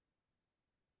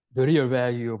real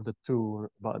value of the tour,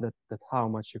 about that how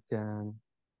much you can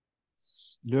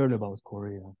learn about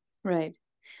Korea. Right.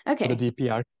 to the Okay.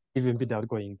 DPRK even without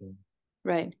going there.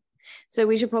 Right. So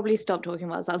we should probably stop talking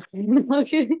about South Korea.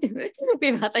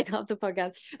 We've had like half the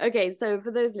podcast. Okay, so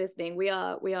for those listening, we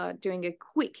are doing a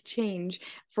quick change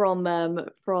from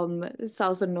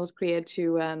South and North Korea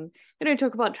to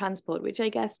talk about transport, which I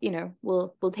guess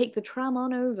we'll take the tram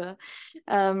on over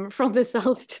from the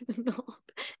south to the north.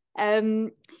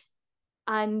 And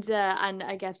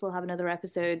I guess we'll have another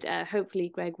episode. Hopefully,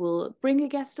 Greg will bring a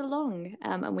guest along,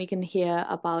 and we can hear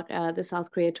about the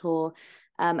South Korea tour,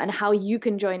 and how you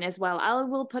can join as well. I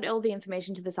will put all the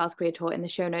information to the South Korea tour in the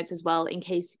show notes as well, in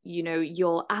case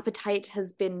your appetite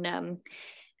has been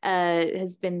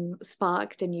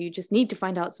sparked and you just need to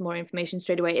find out some more information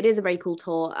straight away. It is a very cool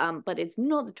tour, but it's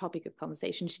not the topic of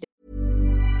conversation today.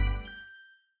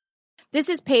 This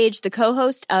is Paige, the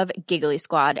co-host of Giggly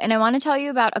Squad, and I want to tell you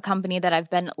about a company that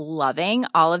I've been loving,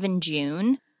 Olive and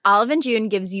June. Olive and June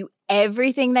gives you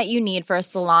everything that you need for a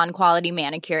salon-quality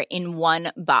manicure in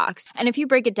one box. And if you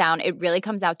break it down, it really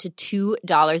comes out to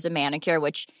 $2 a manicure,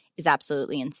 which is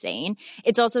absolutely insane.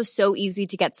 It's also so easy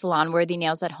to get salon-worthy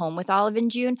nails at home with Olive and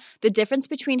June. The difference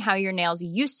between how your nails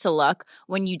used to look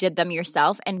when you did them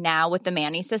yourself and now with the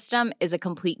Mani system is a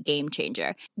complete game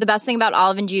changer. The best thing about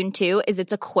Olive and June, too, is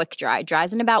it's a quick dry.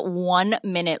 Dries in about 1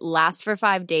 minute, lasts for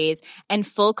 5 days, and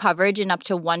full coverage in up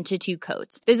to 1 to 2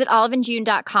 coats. Visit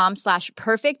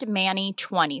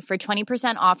oliveandjune.com/perfectmani20 for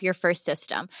 20% off your first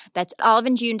system. That's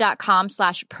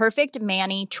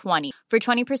oliveandjune.com/perfectmani20 for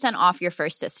 20% off your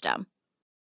first system.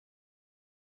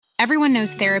 Everyone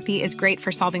knows therapy is great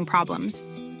for solving problems,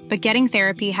 but getting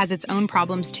therapy has its own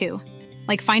problems too,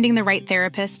 like finding the right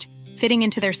therapist, fitting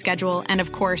into their schedule, and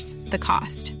of course, the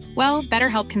cost. Well,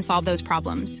 BetterHelp can solve those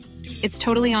problems. It's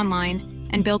totally online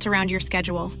and built around your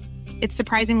schedule. It's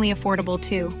surprisingly affordable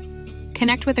too.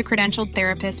 Connect with a credentialed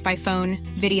therapist by phone,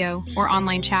 video, or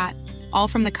online chat, all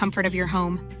from the comfort of your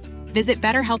home. Visit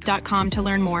BetterHelp.com to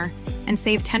learn more and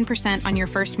save 10% on your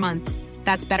first month.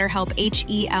 That's BetterHelp,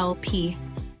 H-E-L-P.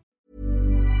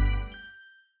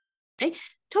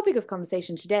 Topic of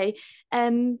conversation today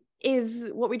is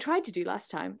what we tried to do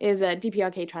last time, is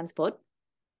DPRK transport.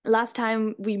 Last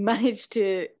time we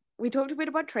talked a bit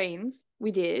about trains,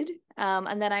 we did.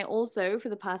 And then I also, for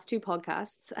the past 2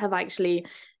 podcasts, have actually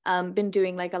been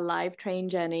doing like a live train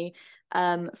journey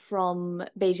from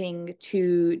Beijing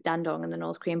to Dandong on the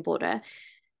North Korean border.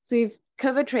 So we've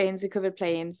covered trains, we've covered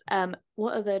planes.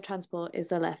 What other transport is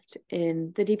there left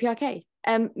in the DPRK?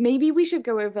 Maybe we should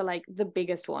go over like the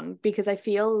biggest one, because I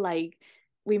feel like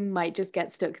we might just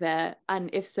get stuck there.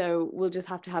 And if so, we'll just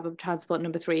have to have a transport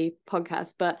number 3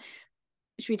 podcast. But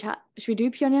should we do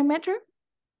Pyongyang Metro?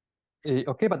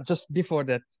 Okay, but just before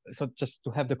that, so just to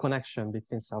have the connection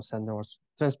between South and North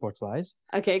transport-wise.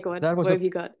 Okay, go on. What have you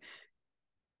got?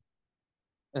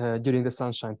 During the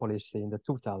Sunshine Policy in the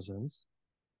 2000s,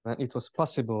 when it was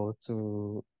possible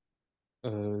to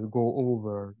go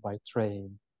over by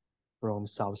train from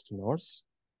south to north.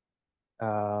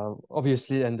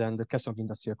 Obviously, and then the Kaesong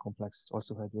Industrial Complex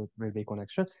also had a railway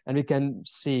connection. And we can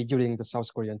see during the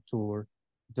South Korean tour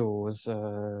those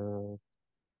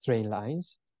train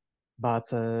lines.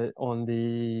 But on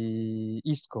the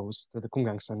east coast, the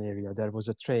Kumgangsan area, there was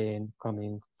a train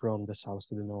coming from the south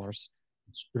to the north,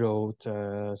 which brought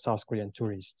South Korean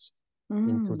tourists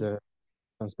into the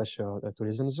special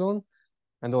tourism zone.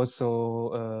 And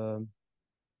also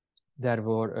there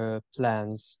were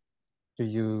plans to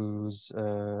use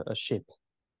a ship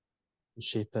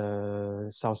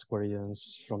South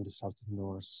Koreans from the south to the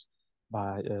north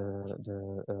by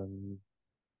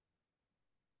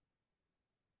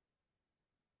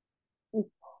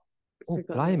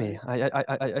blimey!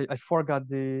 I forgot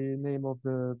the name of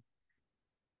the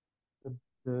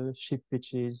ship,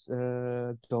 which is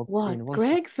docked What? in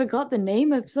Greg forgot the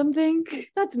name of something?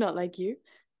 That's not like you.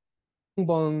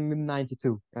 Bong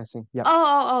 92, I think. Yeah.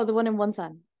 Oh, the one in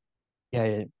Wonsan.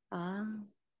 Yeah. Ah.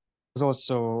 It was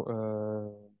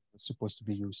also supposed to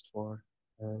be used for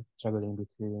traveling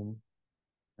between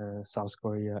South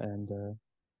Korea and the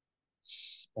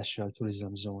special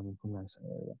tourism zone in Kumgangsan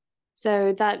area.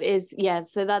 So that's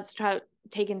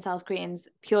taking South Koreans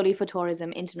purely for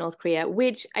tourism into North Korea,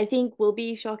 which I think will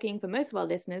be shocking for most of our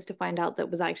listeners to find out that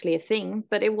was actually a thing,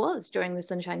 but it was during the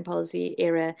Sunshine Policy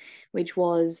era, which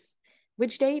was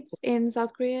which dates in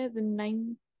South Korea? The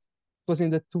 9th? It was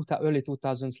in the early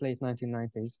 2000s, late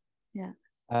 1990s. Yeah.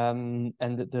 And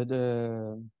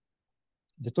the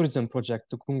tourism project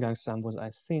to Kumgangsan was,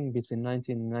 I think, between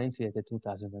 1998 and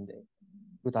 2008.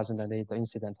 2008, the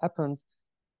incident happened.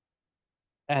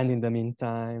 And in the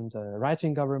meantime, the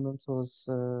right-wing government was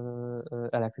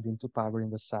elected into power in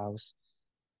the south.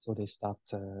 so they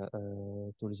stopped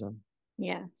tourism.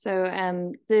 Yeah. So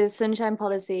the Sunshine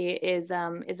Policy is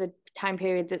a time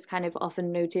period that's kind of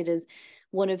often noted as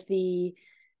one of the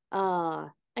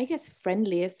I guess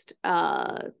friendliest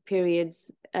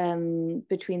periods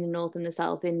between the North and the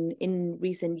South in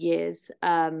recent years.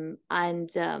 And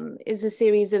it's a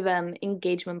series of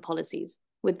engagement policies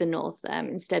with the North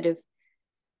instead of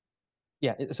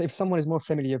Yeah, so if someone is more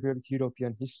familiar with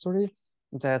European history,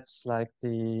 that's like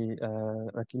the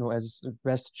as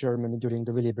West Germany during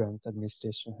the Willy Brandt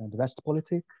administration had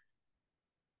Westpolitik.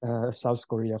 South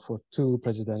Korea for 2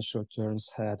 presidential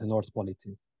terms had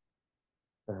Nordpolitik,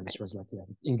 which was like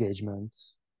engagement.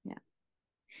 Yeah.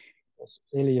 Also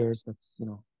failures, but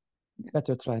it's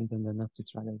better trying than not to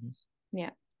try, I guess.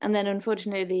 Yeah. And then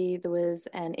unfortunately there was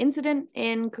an incident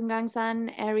in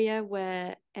Kumgangsan area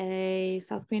where a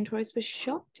South Korean tourist was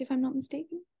shot, if I'm not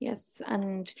mistaken. Yes.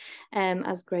 And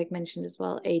as Greg mentioned as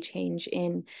well, a change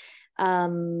in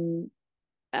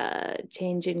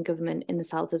government in the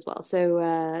South as well.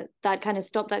 So that kind of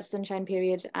stopped that sunshine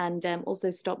period and also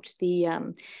stopped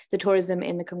the tourism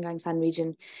in the Kumgangsan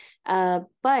region.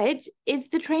 But is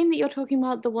the train that you're talking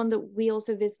about the one that we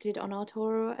also visited on our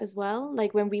tour as well?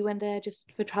 Like when we went there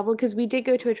just for travel? Because we did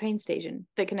go to a train station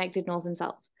that connected North and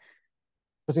South.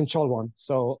 It was in Cholwon.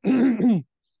 So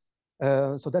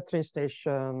so that train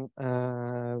station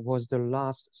was the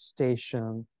last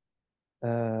station.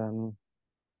 I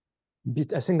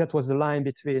think that was the line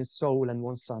between Seoul and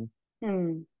Wonsan.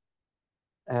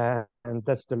 And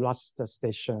that's the last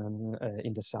station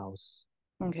in the south.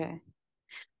 Okay.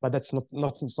 But that's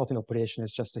it's not in operation.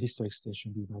 It's just a historic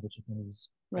station built by the Japanese.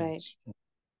 Right.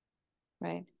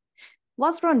 Right.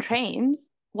 Whilst we're on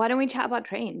trains, why don't we chat about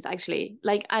trains actually?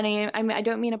 Like, I mean, I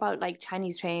don't mean about like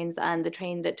Chinese trains and the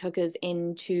train that took us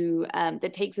into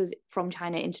that takes us from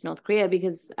China into North Korea,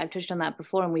 because I've touched on that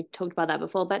before and we talked about that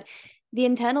before, but the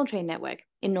internal train network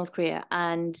in North Korea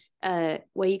and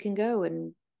where you can go,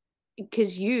 and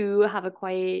because you have a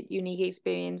quite unique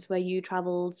experience where you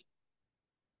traveled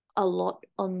a lot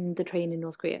on the train in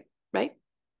North Korea, right?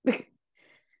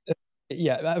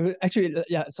 Yeah, actually,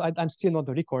 yeah. So I'm still not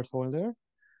the record holder.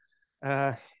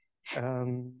 In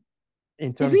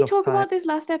terms Did we of talk time, about this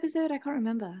last episode? I can't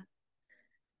remember.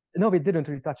 no, we didn't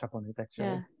really touch upon it actually.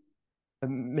 Yeah.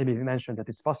 Maybe we mentioned that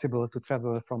it's possible to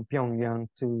travel from Pyongyang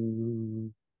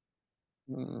to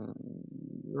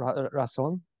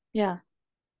Rason. Yeah.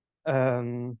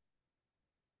 But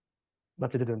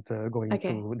we didn't go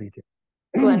into detail.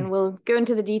 Go on, we'll go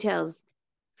into the details.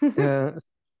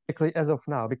 As of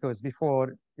now, because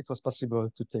before it was possible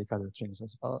to take other trains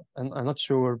as well. And I'm not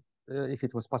sure if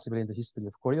it was possible in the history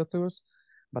of Koryo tours,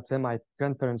 but when my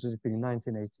grandparents visited in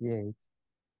 1988,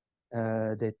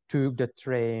 they took the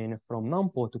train from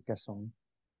Nampo to Kaesong.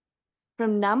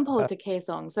 From Nampo to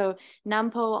Kaesong. So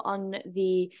Nampo on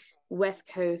the west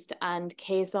coast and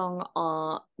Kaesong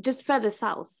are just further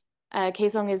south.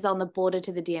 Kaesong is on the border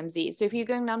to the DMZ. So if you're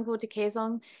going Nampo to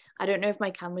Kaesong, I don't know if my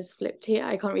camera's flipped here,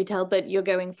 I can't really tell, but you're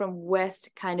going from west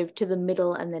kind of to the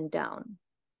middle and then down.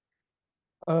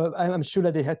 I'm sure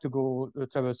that they had to go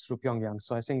travel through Pyongyang.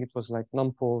 So I think it was like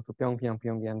Nampo to Pyongyang,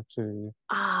 Pyongyang to...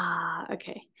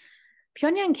 Okay.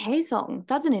 Pyongyang Kaesong,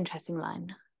 that's an interesting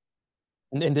line.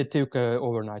 And they took an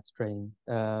overnight train.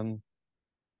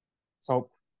 So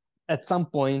at some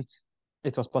point,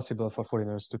 it was possible for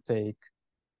foreigners to take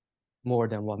more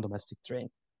than one domestic train.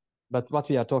 But what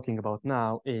we are talking about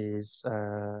now is,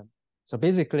 so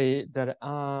basically there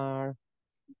are,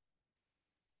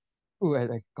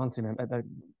 I can't remember,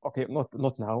 okay,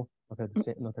 not now, not at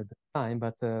the time,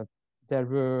 but there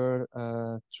were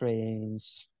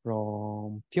trains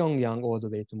from Pyongyang all the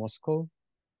way to Moscow.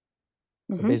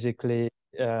 So basically,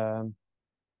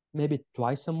 maybe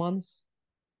twice a month,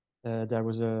 there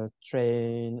was a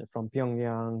train from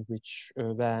Pyongyang which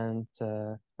went,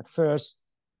 at first,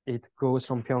 it goes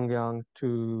from Pyongyang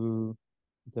to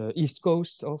the east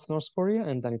coast of North Korea,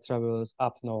 and then it travels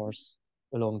up north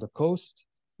along the coast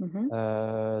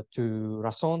to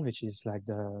Rason, which is like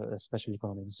the special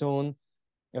economic zone,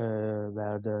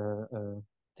 where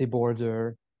the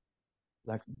border,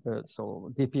 like so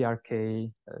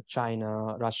DPRK,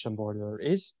 China, Russian border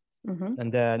is.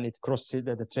 And then it crosses,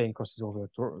 the train crosses over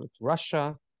to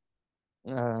Russia.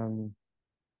 And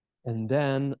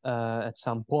then at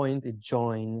some point it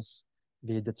joins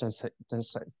with the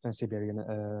Trans-Siberian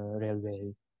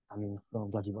Railway coming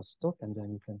from Vladivostok, and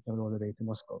then you can travel all the way to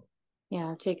Moscow. Yeah,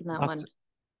 I've taken that one.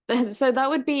 So that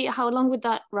would be, how long would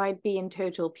that ride be in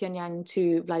total, Pyongyang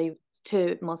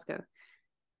to Moscow?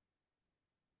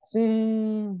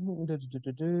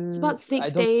 It's about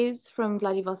 6 days from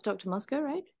Vladivostok to Moscow,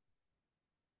 right?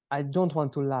 I don't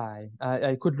want to lie.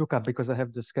 I could look up because I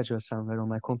have the schedule somewhere on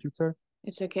my computer.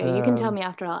 It's okay. You can tell Um, me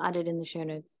after. I'll add it in the show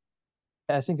notes.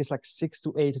 I think it's like 6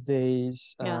 to 8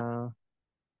 days, Yeah.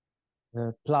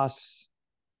 plus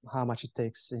how much it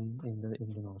takes in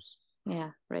the north.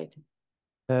 Yeah. Right.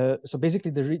 So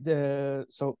basically,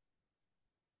 so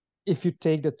if you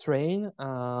take the train,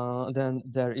 then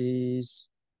there is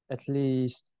at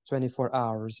least 24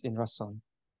 hours in Rason,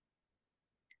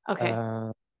 Okay.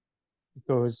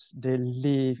 because they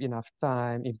leave enough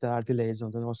time if there are delays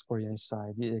on the North Korean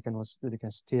side. They can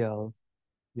still,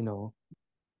 you know,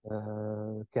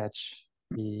 catch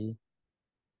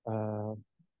uh,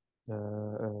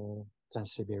 the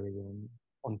Trans-Siberian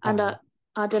on And time.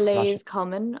 are Russia, delays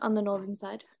common on the northern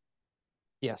side?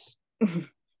 yes.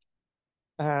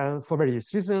 For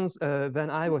various reasons, when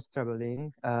I was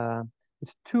traveling,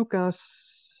 it took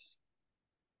us,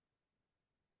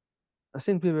 I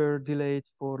think we were delayed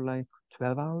for like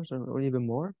 12 hours or even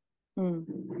more.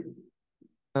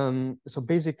 Mm. So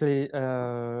basically,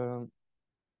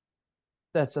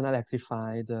 that's an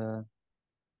electrified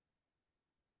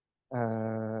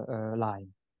line.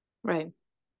 Right.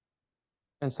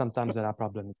 And sometimes there are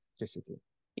problems with electricity.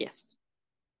 Yes.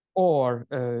 Or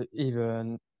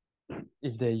even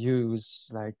if they use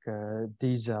like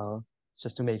diesel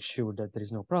just to make sure that there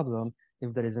is no problem,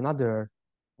 if there is another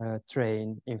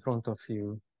train in front of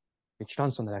you which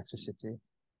runs on electricity,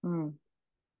 Mm.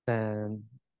 then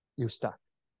you stuck.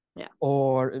 Yeah.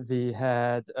 Or we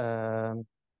had a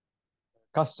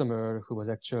customer who was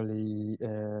actually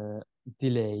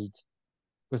delayed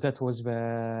because that was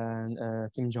when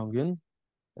Kim Jong-un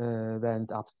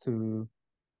went up uh,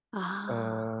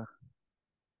 Ah.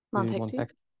 to Monpectu?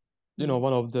 Monpec, Mm.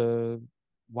 one of the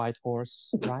White Horse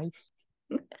rides.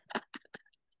 They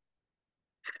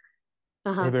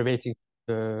Uh-huh. were waiting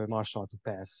for the marshal to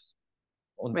pass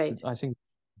on, Right. I think,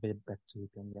 way back to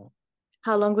them, yeah.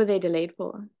 How long were they delayed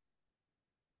for?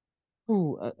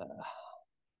 Ooh,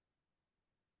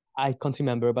 I can't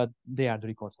remember, but they are the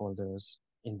record holders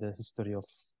in the history of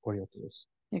Korea tours.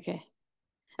 Okay.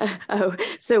 Oh,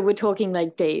 so we're talking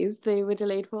like days they were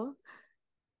delayed for?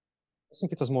 I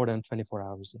think it was more than 24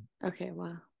 hours. Okay,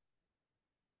 wow.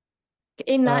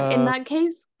 In Uh, that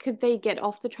case, could they get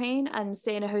off the train and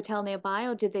stay in a hotel nearby,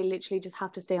 or did they literally just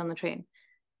have to stay on the train?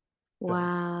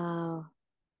 Wow.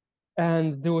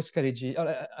 and those carriage,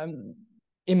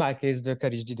 in my case, the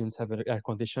carriage didn't have air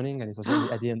conditioning, and it was only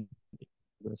at the end of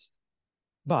August.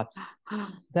 But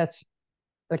that's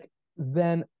like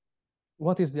then.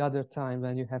 What is the other time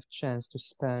when you have chance to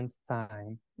spend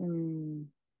time Mm,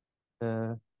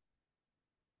 uh,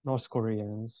 North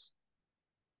Koreans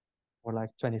for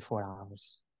like 24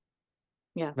 hours?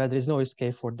 yeah. Where there is no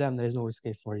escape for them, there is no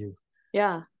escape for you.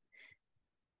 Yeah.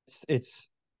 It's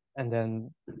and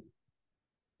then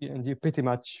and you pretty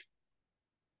much,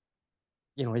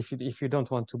 if you don't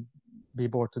want to be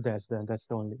bored to death, then that's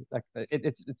the only like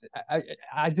it's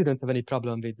I didn't have any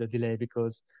problem with the delay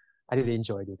because I really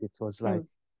enjoyed it. It was like Mm,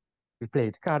 we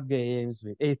played card games,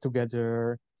 we ate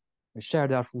together, we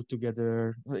shared our food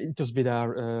together, just with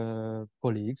our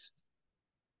colleagues.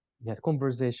 We had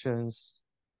conversations.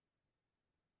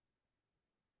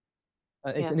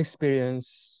 It's yeah. an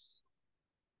experience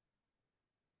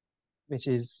which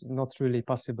is not really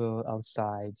possible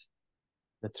outside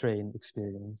the train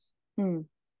experience. Mm.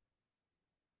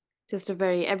 Just a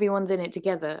very everyone's in it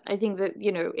together. I think that,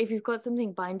 if you've got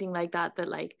something binding like that,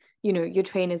 like, your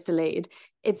train is delayed,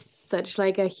 it's such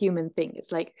like a human thing.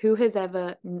 It's like who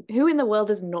in the world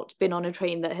has not been on a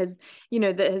train that has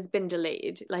been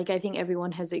delayed? Like I think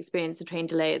everyone has experienced a train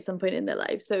delay at some point in their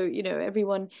life. So,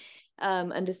 everyone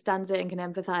understands it and can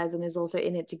empathize and is also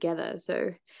in it together.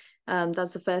 So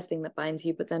that's the first thing that binds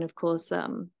you. But then of course,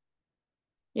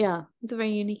 yeah, it's a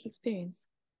very unique experience.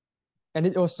 And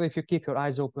it also, if you keep your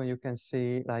eyes open, you can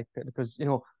see like because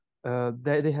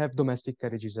they have domestic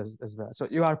carriages as well. So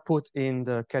you are put in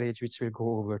the carriage which will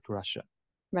go over to Russia.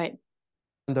 Right.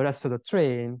 And the rest of the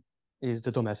train is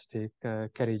the domestic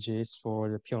carriages for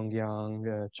the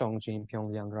Pyongyang, Chongjin,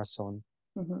 Pyongyang, Rason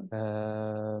Mm-hmm.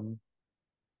 um,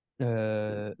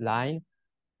 line,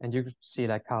 and you see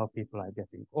like how people are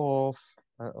getting off.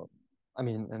 I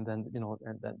mean, and then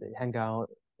and then they hang out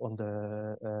on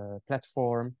the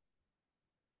platform.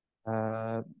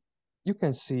 You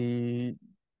can see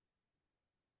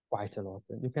quite a lot.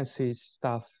 You can see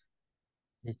stuff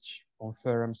which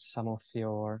confirms some of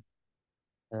your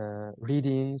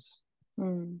readings.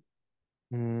 Mm.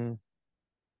 Mm.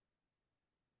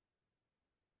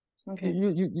 Okay.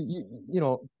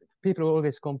 You people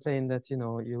always complain that you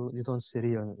don't see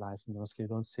real life in North Korea,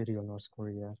 you don't see real North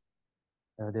Korea.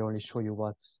 They only show you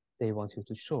what they want you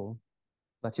to show.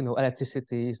 But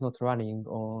electricity is not running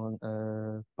on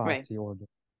a Right. party order.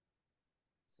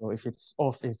 So if it's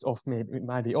off, it's off. Maybe it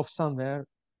might be off somewhere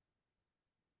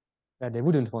where they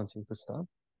wouldn't want you to stop.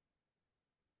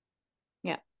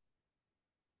 Yeah.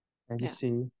 And you Yeah.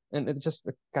 see, and it's just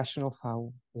a question of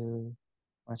how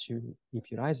much you keep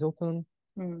your eyes open.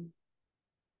 Mm.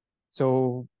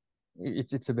 So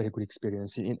it's a very good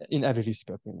experience in every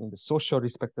respect, in the social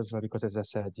respect as well, because as I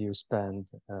said, you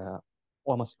spend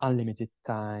almost unlimited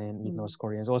time with North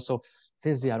Koreans. Also,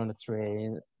 since they are on a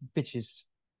train, which is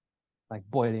like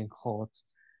boiling hot,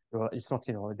 it's not,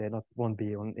 they not won't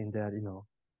be in their,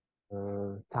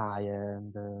 tie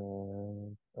and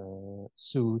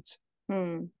suit.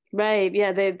 Right.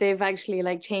 Yeah. They've actually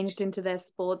like changed into their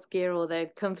sports gear, or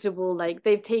they're comfortable. Like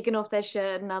they've taken off their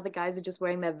shirt and now the guys are just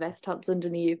wearing their vest tops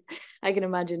underneath. I can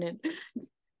imagine it.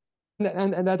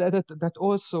 And that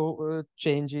also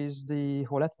changes the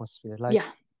whole atmosphere. Like Yeah.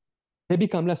 they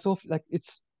become less of like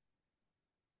it's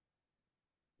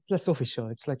less official.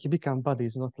 It's like you become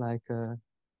buddies, not like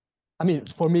I mean,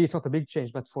 for me it's not a big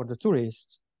change, but for the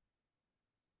tourists,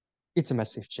 it's a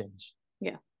massive change.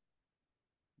 Yeah.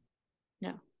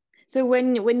 Yeah. So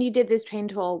when you did this train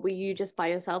tour, were you just by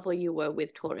yourself or you were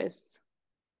with tourists?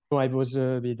 So I was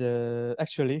with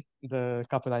actually the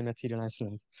couple I met here in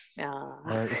Iceland. Yeah.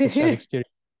 It's a shared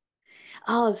experience.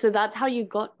 Oh, so that's how you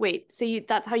got, wait, so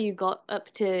that's how you got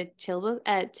up to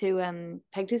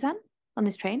Pegdusan on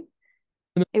this train?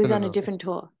 No, It was no, on a no. different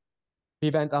tour. We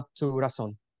went up to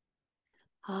Rason.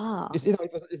 Ah.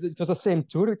 It was the same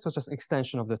tour. It was just an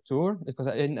extension of the tour because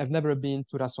I've never been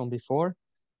to Rason before.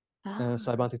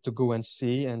 So I Ah. wanted to go and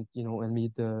see and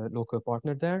meet the local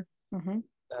partner there. Mm-hmm.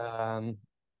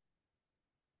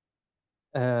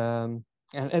 Um,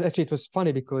 and actually it was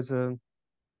funny because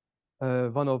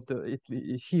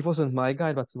he wasn't my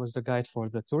guide, but he was the guide for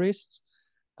the tourists.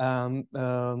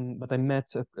 But I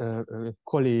met a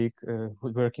colleague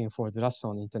working for the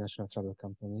Rason International Travel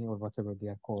Company or whatever they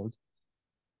are called,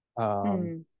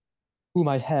 whom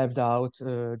I helped out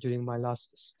during my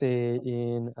last stay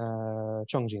in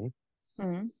Chongqing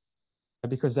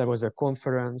because there was a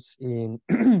conference in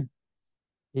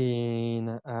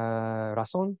in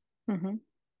Rason. Mm-hmm.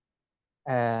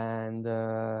 And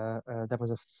there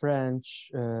was a French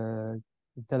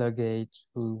delegate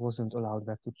who wasn't allowed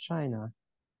back to China.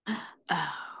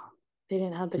 Oh, they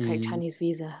didn't have the correct He Chinese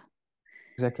visa.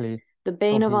 exactly. The So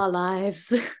bane of our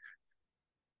lives.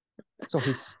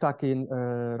 he's stuck in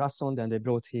Rason. Then they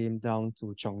brought him down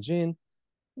to Chongqing,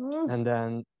 and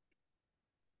then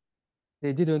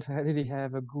they didn't really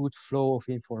have a good flow of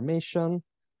information.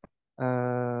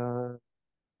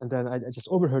 And then I just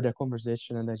overheard their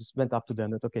conversation, and I just went up to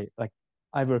them that okay, like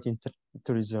I work in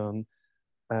tourism.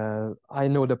 I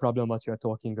know the problem what you are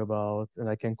talking about, and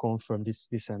I can confirm this,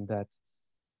 and that.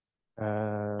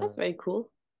 That's very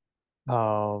cool.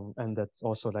 And that's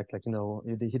also like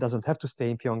he doesn't have to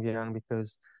stay in Pyongyang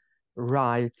because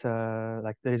like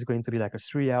there is going to be like a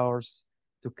 3 hours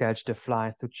to catch the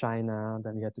flight to China.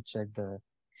 Then we had to check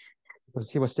because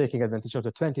he was taking advantage of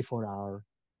the 24-hour.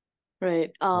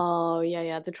 Right. Oh, yeah,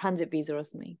 yeah. The transit visa or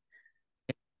something.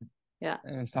 Yeah.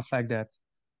 And stuff like that.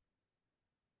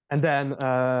 And then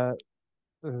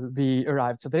we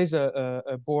arrived. So there is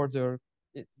a border,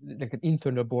 like an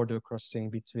internal border crossing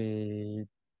between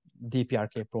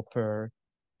DPRK proper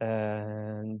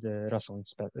and Rason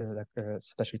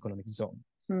special economic zone.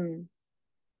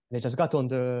 They just got on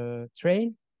the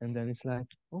train, and then it's like,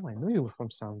 oh, I know you were from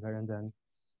somewhere, and then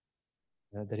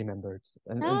they remembered,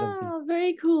 and then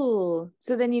Very cool.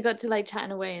 So then you got to like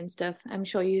chatting away and stuff. I'm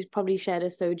sure you probably shared a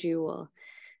soju or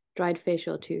dried fish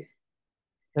or two.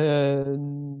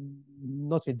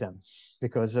 not with them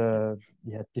because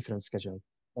we had different schedule.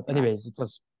 But anyways, it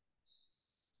was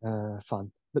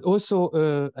fun. But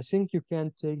also, I think you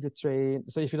can take the train.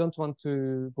 So if you don't want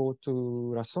to go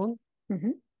to Rason,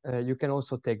 you can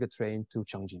also take the train to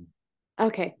Chongqing.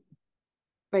 Okay.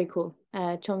 Very cool.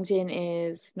 Chongqing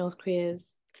is North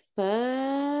Korea's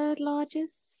third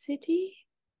largest city.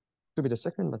 To be the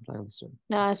second, but I'm soon.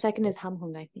 No, second is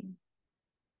Hamhung, I think.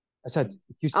 I said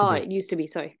it used to be. It used to be.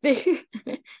 Sorry.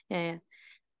 Yeah.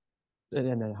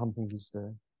 And then Hamhung is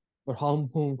or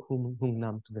Hamhung,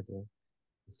 Hungnam together,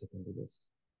 the second biggest.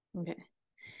 Okay.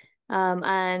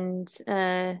 And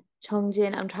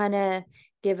Chongqing, I'm trying to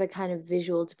give a kind of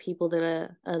visual to people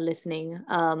that are listening.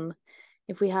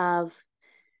 If we have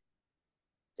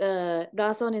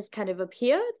Rason is kind of up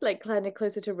here, like kind of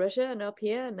closer to Russia and up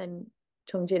here, and then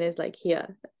Chongqing is like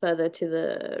here, further to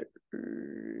the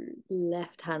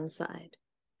left-hand side,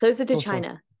 closer to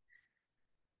China.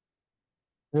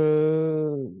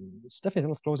 it's definitely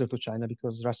not closer to China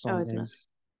because Oh, Rason it's not. is.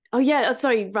 Oh yeah,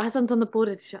 sorry, Rasan's on the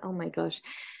border oh my gosh.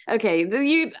 Okay,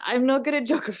 I'm not good at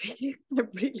geography. I'm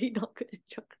really not good at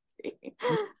geography.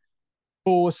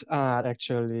 Both are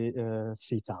actually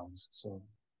sea towns, so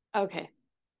Okay.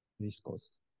 East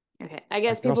Coast. Okay. I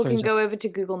guess Like people Rason can is just go over to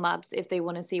Google Maps if they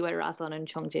want to see where Rason and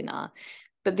Chongjin are.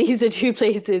 But these are two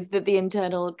places that the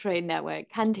internal train network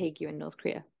can take you in North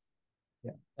Korea.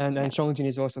 yeah, and Yeah. Chongjin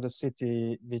is also the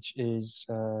city which is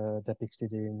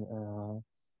depicted in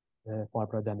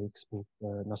Barbara Demick's book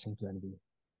Nothing to Envy.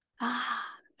 Ah,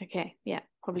 okay. Yeah,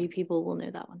 probably people will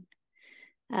know that one.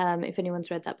 If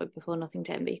anyone's read that book before, Nothing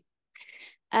to Envy.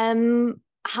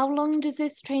 How long does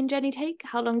this train journey take?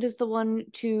 How long does the one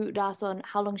to Dason,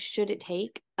 how long should it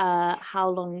take? How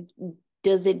long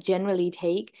does it generally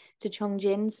take to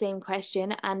Chongjin? Same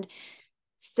question. And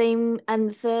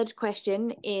the third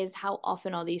question is how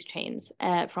often are these trains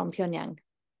from Pyongyang?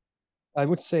 I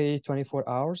would say 24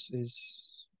 hours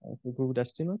is a good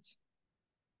estimate.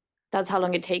 That's how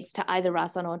long it takes to either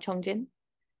Rason or Chongjin.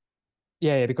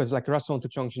 Yeah, because like Rason to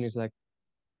Chongqing is like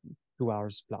 2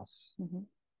 hours plus. Mm-hmm.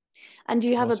 And do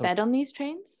you have a Also, bed on these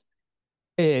trains?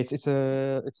 yeah, it's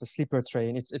a sleeper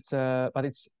train. But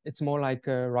it's more like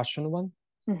a Russian one.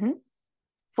 Mm-hmm.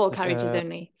 Four It's carriages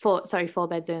only. Four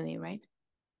beds only, right?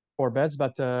 4 beds,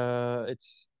 but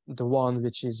it's the one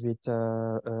which is with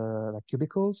like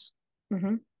cubicles.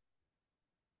 Mm-hmm.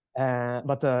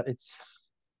 But it's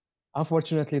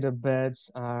unfortunately the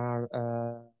beds are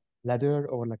leather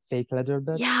or like fake leather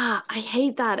beds. Yeah, I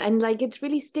hate that. And like it's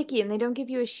really sticky and they don't give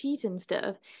you a sheet and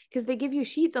stuff because they give you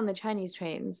sheets on the Chinese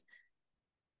trains.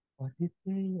 What did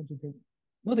they? Or did they?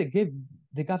 No,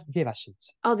 gave us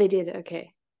sheets. Oh, they did.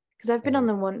 Okay. Because I've been on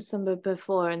They them once some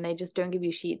before and they just don't give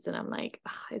you sheets and I'm like,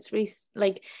 ugh, it's really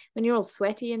like when you're all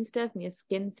sweaty and stuff and your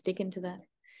skin sticking to that.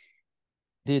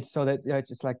 did so that yeah,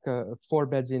 it's like 4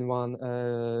 beds in one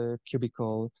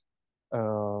cubicle,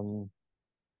 um,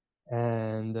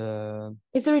 and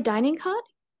Is there a dining card?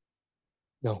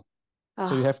 no,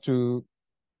 so you Oh, have to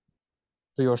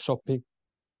do your shopping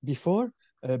before,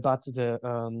 but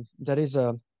there is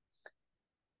a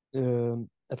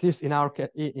at least in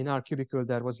our cubicle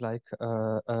there was like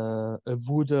a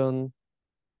wooden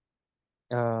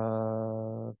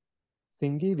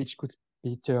thingy which could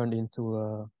be turned into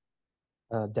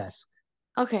a desk.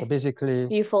 So okay. basically,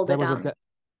 Do you fold there it was a down?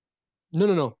 no,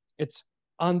 no, no. It's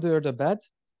under the bed.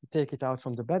 You take it out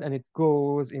from the bed, and it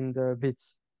goes in the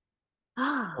width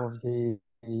Ah, of the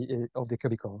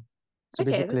cubicle. So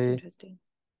okay, that's basically, interesting.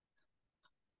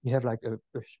 you have like a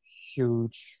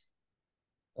huge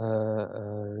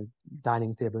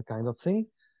dining table kind of thing,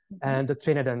 Mm-hmm. and the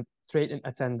train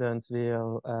attendant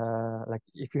will like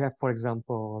if you have, for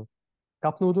example,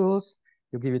 cup noodles,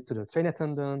 you give it to the train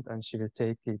attendant, and she will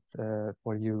take it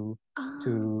for you Ah,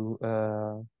 to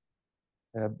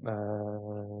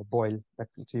boil, like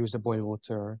to use the boil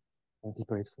water and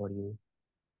prepare it for you.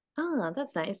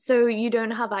 that's nice. So you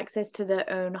don't have access to their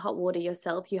own hot water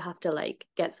yourself. You have to like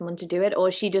get someone to do it,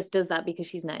 or she just does that because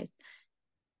she's nice.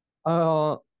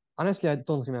 Uh, honestly, I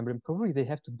don't remember. Probably they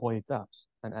have to boil it up,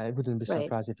 and I wouldn't be Right.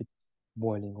 surprised if it's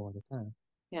boiling all the time.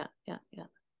 Yeah, yeah, yeah.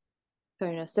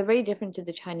 Fair enough. So very different to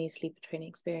the Chinese sleeper training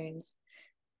experience.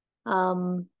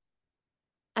 Um,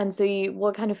 and so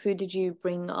what kind of food did you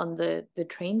bring on the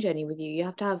train journey with you? You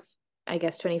have to have, I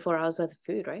guess, 24 hours worth of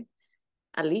food, right?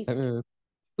 At least. Uh,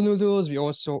 Noodles. We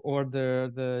also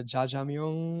ordered the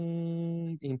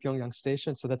jjajangmyeon in Pyongyang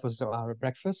Station, so that was our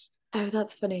breakfast. Oh,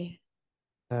 that's funny.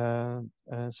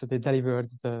 So they delivered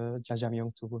the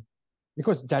jjajangmyeon to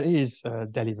because there is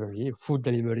food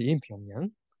delivery in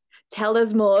Pyongyang. Tell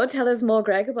us more. Tell us more,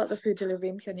 Greg, about the food delivery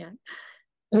in Pyongyang.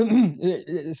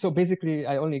 So basically,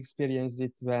 I only experienced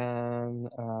it when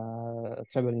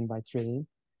traveling by train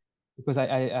because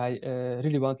I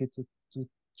really wanted to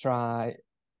try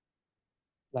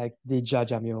like the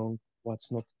jjajangmyeon,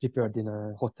 what's not prepared in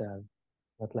a hotel,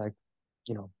 but like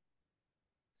you know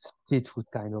street food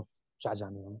kind of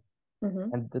jjajangmyeon,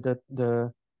 Mm-hmm.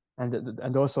 and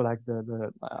and also like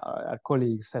our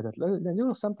colleagues said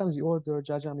that sometimes you order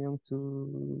jjajangmyeon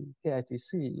to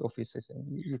KITC offices and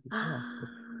you eat it. Yeah, so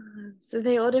Ah, so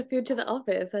they order food to the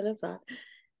office. I love that.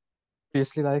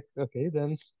 obviously like okay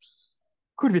then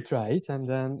could we try it? And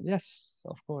then yes,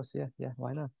 of course, yeah,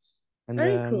 why not? And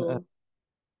Very then cool.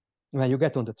 when you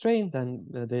get on the train, then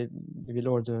they will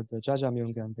order the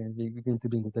jjajangmyeon, and then we're going to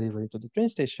bring the delivery to the train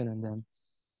station, and then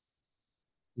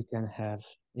you can have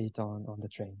it on the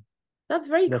train. That's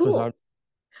very That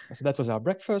was cool. our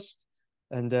breakfast,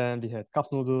 and then we had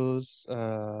cup noodles,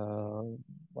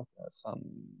 some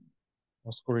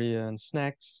North Korean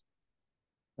snacks,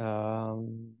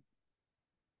 um,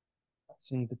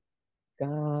 in the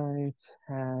guide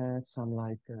had some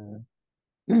like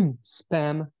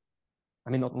spam. I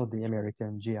mean, not the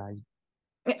American GI,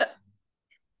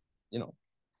 you know,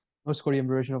 North Korean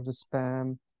version of the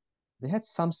spam. They had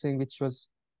something which was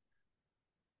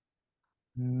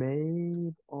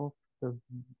made of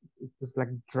it was like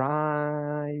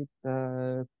dried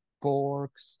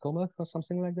pork stomach or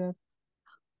something like that.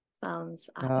 Sounds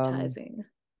Um, appetizing.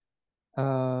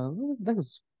 that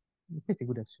was pretty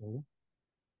good actually.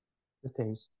 The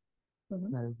taste, Mhm.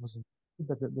 smell wasn't,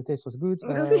 but the taste was good.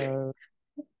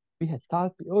 We had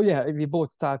talpi. Oh yeah, we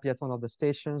bought talpi at one of the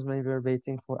stations when we were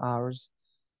waiting for hours.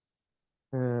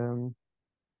 Um,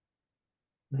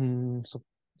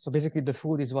 so basically the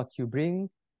food is what you bring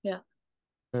Yeah.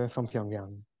 from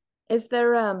Pyongyang. Is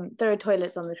there are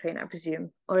toilets on the train, I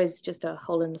presume, or is it just a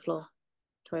hole in the floor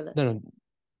toilet? No, no,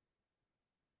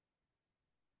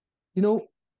 you know,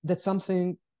 that's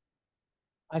something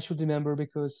I should remember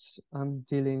because I'm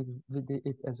dealing with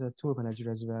it as a tour manager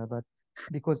as well. But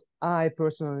because I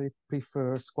personally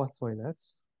prefer squat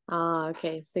toilets, Ah,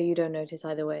 okay. So you don't notice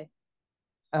either way.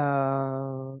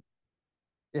 uh,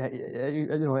 yeah,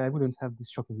 I wouldn't have this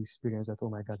shocking experience that, oh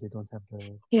my God, they don't have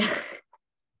the Yeah.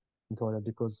 toilet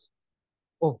because,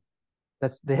 oh,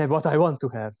 they have what I want to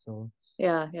have. So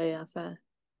Yeah, fair.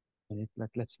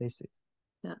 let's face it.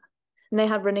 Yeah. And they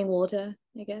have running water,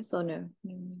 I guess, or no?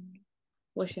 No.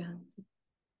 Wash your hands.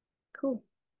 Cool.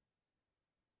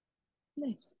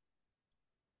 Nice.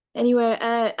 Anywhere,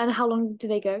 and how long do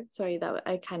they go? Sorry, that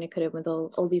I kind of cut it with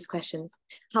all these questions.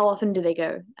 How often do they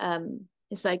go?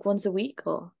 It's like once a week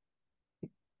or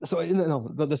So no,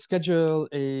 the schedule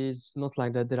is not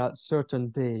like that. There are certain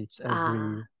dates ah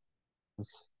every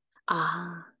month,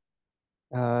 ah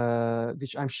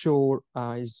which I'm sure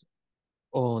is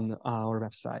on our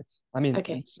website. I mean,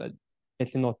 okay. it's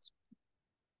definitely not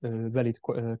valid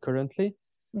currently,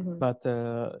 Hmm. but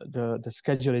the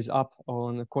schedule is up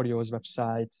on Choreo's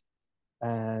website,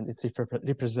 and it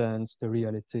represents the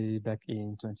reality back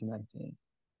in 2019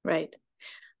 Right.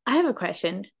 I have a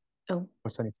question. Oh,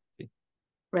 or 2020.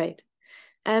 right.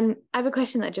 I have a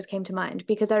question that just came to mind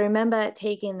because I remember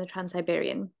taking the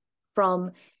Trans-Siberian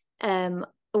from,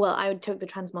 well, I took the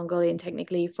Trans-Mongolian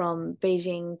technically from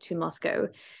Beijing to Moscow.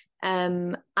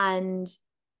 And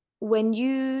when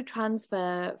you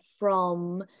transfer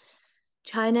from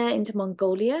China into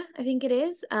Mongolia, I think it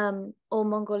is, or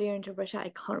Mongolia into Russia, I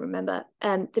can't remember.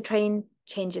 The train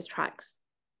changes tracks.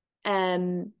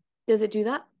 Does it do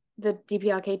that? The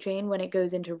DPRK train when it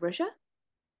goes into Russia?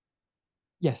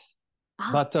 Yes,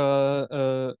 Ah,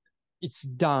 but it's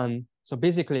done. So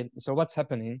basically, so what's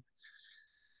happening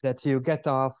that you get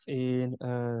off in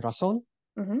Rason,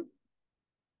 mm-hmm.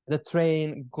 the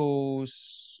train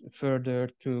goes further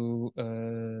to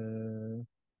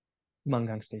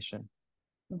Mangang station,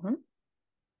 Mm-hmm.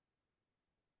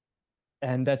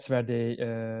 and that's where they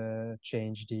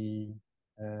change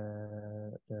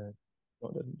uh, the,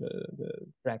 the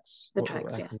tracks The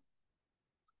tracks, I yeah. think.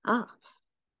 Ah,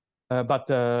 But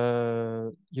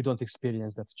you don't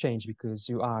experience that change because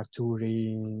you are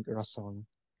touring Rason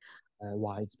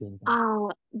while it's being done.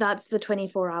 that's the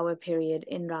 24-hour period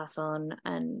in Rason.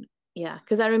 And yeah,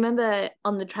 because I remember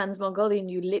on the Trans-Mongolian,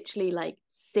 you literally like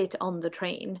sit on the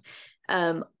train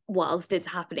whilst it's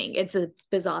happening. It's a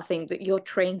bizarre thing that your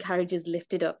train carriage is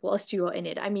lifted up whilst you are in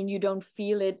it. I mean, you don't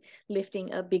feel it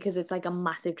lifting up because it's like a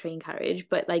massive train carriage,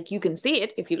 but like you can see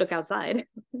it if you look outside.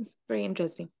 It's very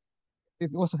interesting.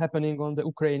 It's also happening on the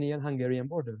Ukrainian-Hungarian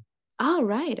border. Oh,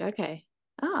 right. Okay.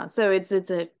 So it's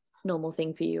a normal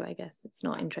thing for you, I guess. It's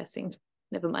not interesting.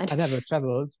 Never I mind. never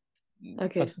traveled,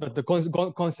 Okay. but the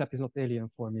concept is not alien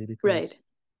for me Right.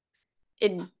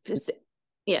 because It's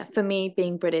yeah, for me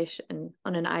being British and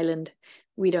on an island,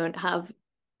 we don't have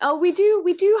oh, we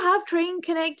do have train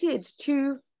connected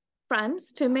to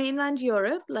France, to mainland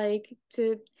Europe, like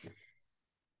to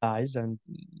eyes and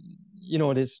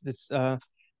this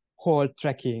whole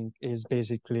tracking is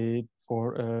basically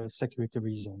for security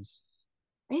reasons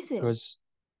is it? because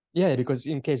because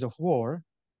in case of war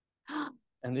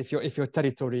and if your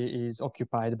territory is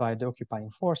occupied by the occupying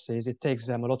forces, it takes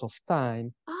them a lot of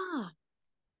time Ah,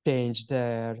 to change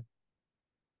their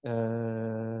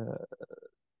uh,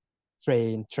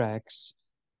 train tracks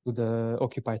to the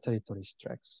occupied territories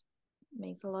tracks.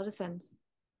 makes a lot of sense.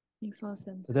 Makes a lot of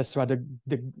sense. So that's why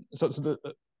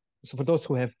so for those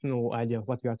who have no idea of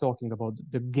what we are talking about,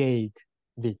 the gauge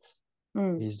width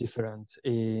Mm, is different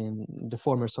in the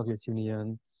former Soviet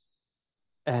Union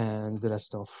and the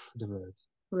rest of the world.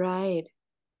 right.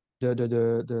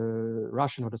 The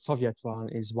Russian or the Soviet one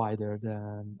is wider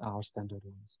than our standard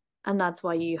ones. And that's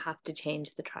why you have to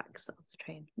change the tracks of the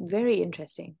train. Very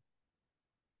interesting.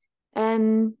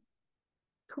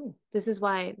 Cool. This is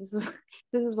why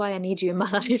I need you in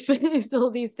my life. It's all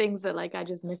these things that like I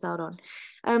just miss out on.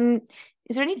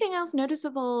 Is there anything else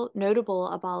notable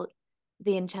about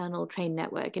the internal train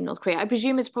network in North Korea? I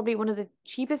presume it's probably one of the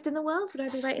cheapest in the world. Would I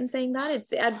be right in saying that?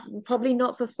 It's probably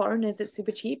not for foreigners, it's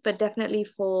super cheap, but definitely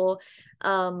for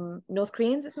North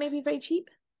Koreans, it's maybe very cheap.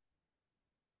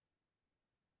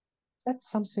 That's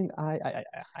something I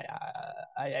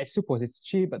suppose it's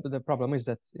cheap, but the problem is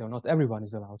that not everyone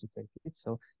is allowed to take it,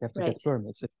 so you have to Right. get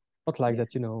permits. It's not like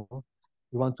that, you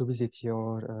want to visit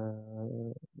your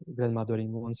grandmother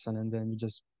in Wonsan and then you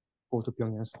just go to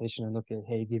Pyongyang station and okay,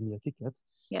 hey, give me a ticket.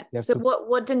 Yeah. You have So to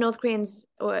what do North Koreans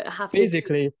have to do?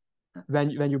 basically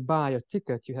when you buy a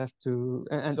ticket, you have to,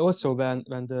 and also when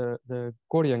the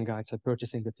Korean guides are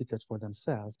purchasing the ticket for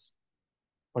themselves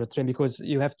for the train, because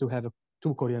you have to have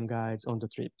two Korean guides on the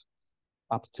trip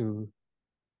up to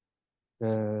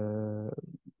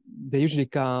they usually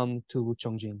come to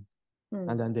Chongjin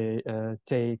and then they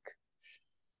take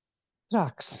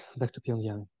trucks back to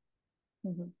Pyongyang.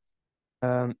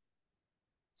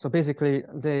 So basically,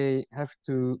 they have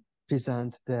to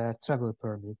present their travel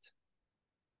permit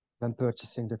when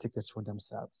purchasing the tickets for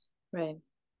themselves. Right.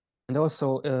 And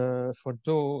also for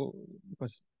those,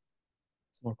 because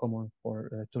it's more common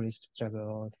for tourists to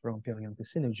travel from Pyongyang to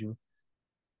Sinuiju,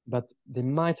 but they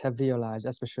might have realized,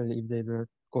 especially if they were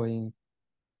doing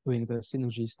the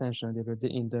Sinuiju extension, they were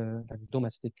in the like,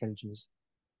 domestic carriages,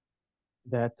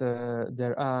 that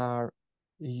there are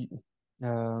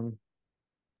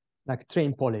like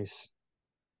train police.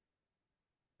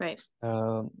 Right.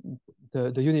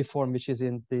 The uniform, which is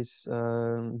in this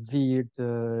weird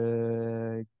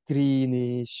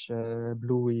greenish,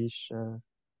 bluish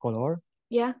color.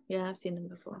 Yeah, I've seen them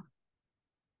before.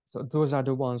 So those are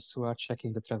the ones who are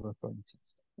checking the travel permits.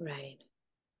 Right.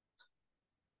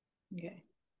 Okay.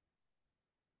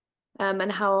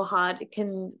 And how hard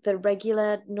can the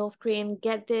regular North Korean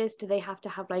get this? Do they have to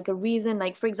have like a reason?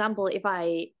 Like, for example, if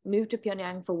I moved to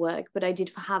Pyongyang for work, but I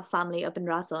did have family up in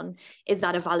Rason, is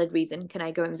that a valid reason? Can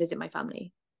I go and visit my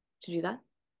family to do that?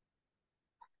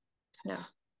 No.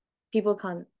 People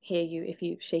can't hear you if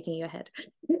you're shaking your head.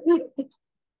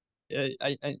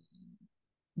 I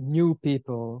knew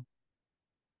people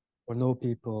or know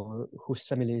people whose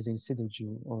family is in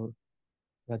Sinuiju or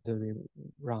the other way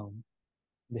around.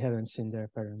 They haven't seen their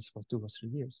parents for 2 or 3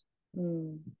 years.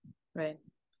 Right.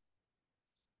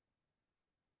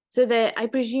 So I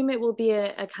presume it will be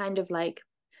a kind of like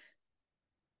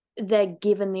they're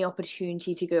given the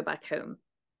opportunity to go back home.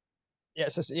 Yeah,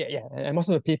 so yeah. And most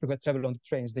of the people that travel on the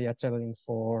trains, they are traveling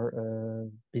for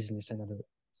business and other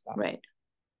stuff. Right.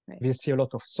 We see a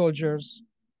lot of soldiers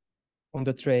on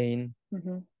the train,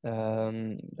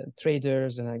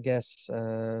 traders, and I guess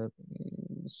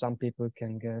some people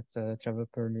can get travel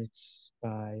permits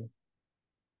by,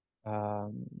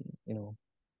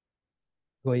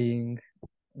 going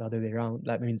the other way around.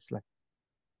 That means like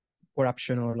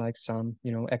corruption or like some,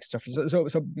 extra. So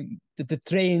the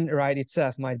train ride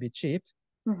itself might be cheap,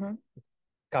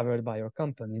 covered by your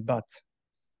company, but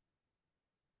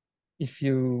if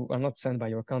you are not sent by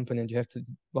your company and you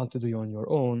want to do it on your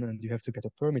own and you have to get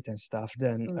a permit and stuff,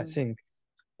 then I think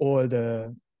all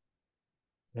the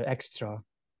extra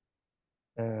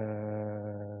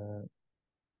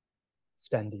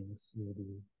spendings will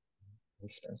be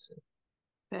expensive.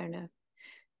 Fair enough.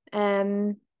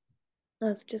 I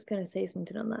was just going to say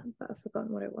something on that, but I've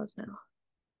forgotten what it was now.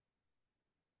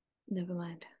 Never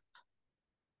mind.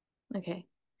 Okay.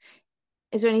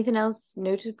 Is there anything else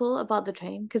notable about the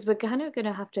train? Because we're kind of going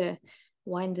to have to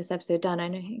wind this episode down. I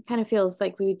know it kind of feels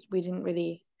like we didn't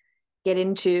really get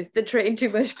into the train too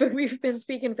much, but we've been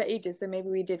speaking for ages, so maybe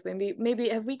we did. Maybe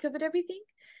have we covered everything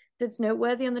that's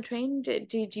noteworthy on the train? Do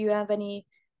you have any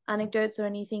anecdotes or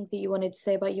anything that you wanted to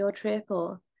say about your trip,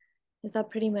 or is that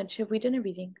pretty much, have we done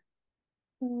everything?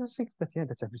 I think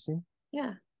that's everything.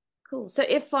 Yeah, cool. So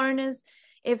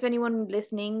if anyone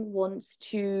listening wants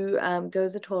to go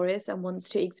as a tourist and wants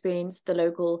to experience the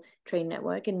local train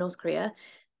network in North Korea,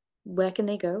 where can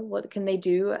they go? What can they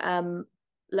do?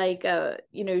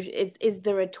 Is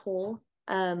there a tour,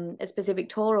 a specific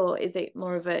tour, or is it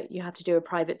more of you have to do a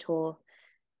private tour?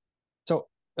 So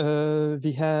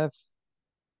we have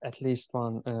at least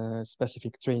one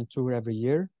specific train tour every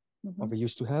year, or we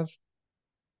used to have,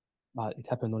 but it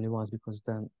happened only once because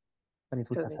then when it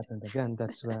would have happened again,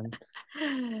 that's when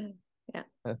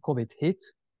COVID hit.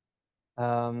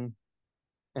 And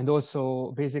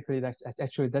also basically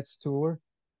that's tour.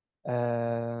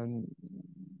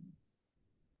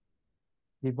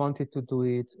 we wanted to do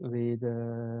it with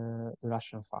the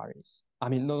Russian Far East. I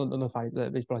mean, no Far East,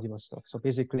 with Vladivostok. So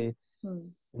basically,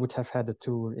 we would have had a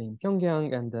tour in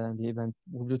Pyongyang, and then we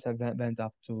would have went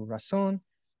up to Rason,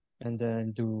 and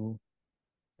then do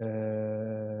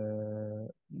the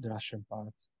Russian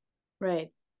part.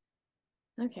 Right.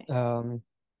 Okay.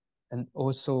 And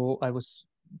also I was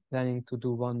planning to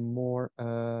do one more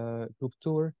group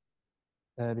tour,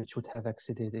 which would have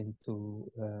exited into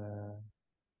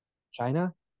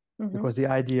China, because the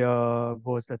idea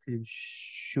was that we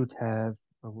should have,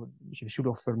 we should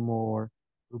offer more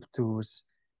group tours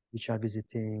which are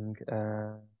visiting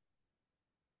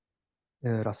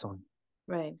Rason.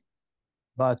 Right.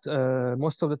 But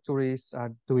most of the tourists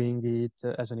are doing it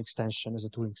as an extension, as a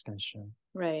tour extension.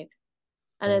 Right.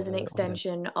 And as an on that.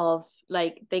 extension of,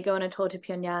 like, they go on a tour to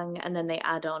Pyongyang and then they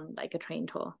add on like a train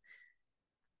tour.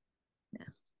 Yeah.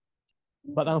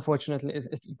 But unfortunately,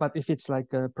 if it's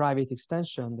like a private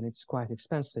extension, then it's quite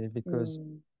expensive, because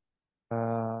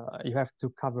you have to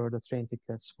cover the train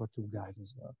tickets for two guys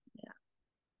as well. Yeah.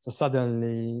 So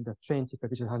suddenly the train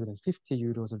ticket, which is 150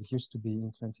 euros, or it used to be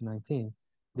in 2019,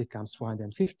 becomes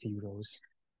 450 euros. It's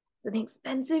an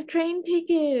expensive train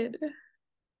ticket.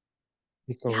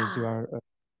 Because you are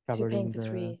covering for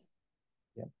three.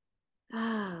 Yeah.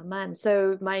 Ah, man.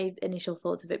 So my initial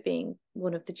thoughts of it being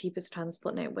one of the cheapest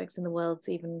transport networks in the world,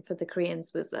 even for the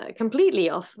Koreans, was completely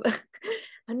off.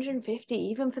 150,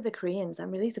 even for the Koreans.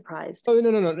 I'm really surprised. Oh,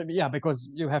 no. Yeah, because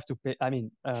you have to pay. I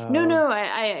mean, No,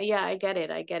 I get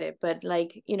it. But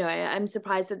like, I'm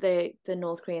surprised that the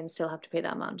North Koreans still have to pay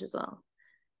that amount as well.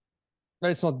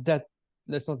 But it's not that.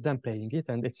 That's not them paying it,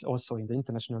 and it's also in the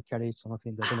international carriage, so not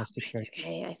in the domestic Right, carriage.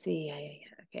 okay, I see. Yeah,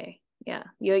 okay. Yeah,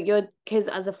 you're because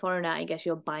as a foreigner, I guess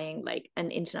you're buying like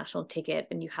an international ticket,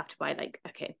 and you have to buy like,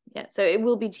 okay, yeah. So it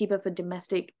will be cheaper for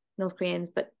domestic North Koreans,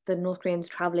 but the North Koreans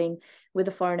traveling with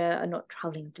a foreigner are not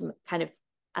traveling kind of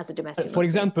as a domestic. For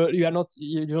example, you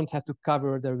don't have to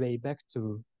cover their way back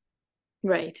to.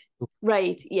 Right.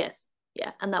 Yes,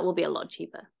 yeah, and that will be a lot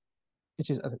cheaper.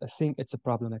 Which is, I think it's a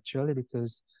problem actually,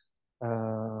 because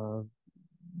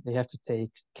they have to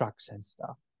take trucks and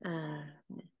stuff.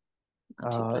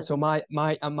 So my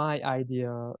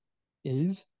idea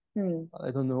is,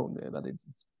 I don't know, but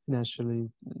it's financially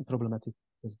problematic,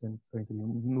 because then it's going to be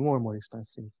more and more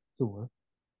expensive tour.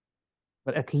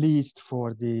 But at least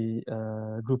for the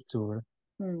group tour,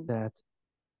 that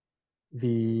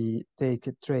we take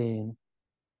a train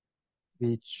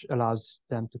which allows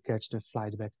them to catch the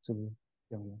flight back to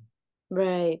Pyongyang.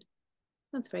 Right.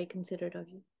 That's very considerate of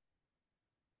you.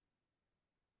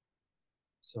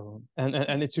 So,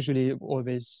 and it's usually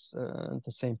always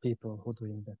the same people who are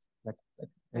doing that. Like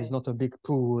there's not a big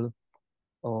pool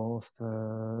of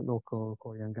local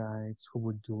Korean guides who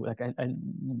would do, like, and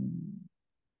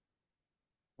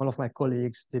one of my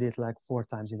colleagues did it like 4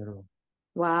 times in a row.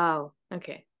 Wow.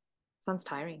 Okay. Sounds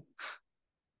tiring.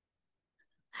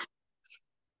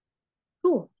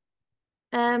 Cool.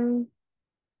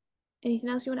 Anything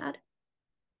else you want to add?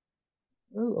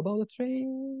 Oh, about the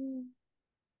train?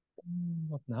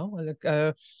 Not now.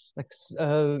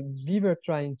 We were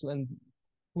trying to, and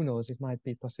who knows, it might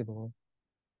be possible.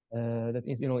 That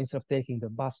is, instead of taking the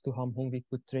bus to Hamhung, we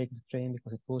could take the train,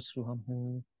 because it goes through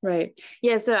Hamhung. Right.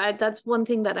 Yeah. So that's one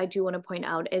thing that I do want to point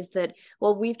out, is that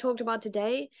what we've talked about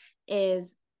today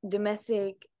is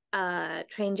domestic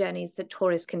train journeys that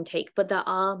tourists can take, but there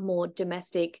are more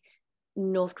domestic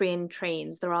North Korean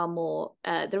trains. There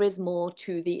is more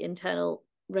to the internal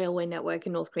railway network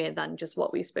in North Korea than just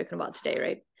what we've spoken about today,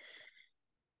 right?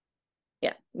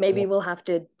 Yeah, maybe we'll have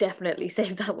to definitely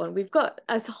save that one. We've got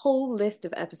a whole list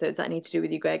of episodes that I need to do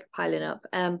with you, Greg, piling up.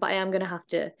 But I am going to have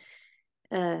to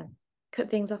cut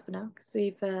things off for now, because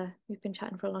we've been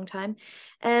chatting for a long time.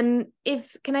 Can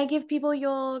I give people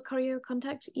your Koryo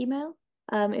contact email?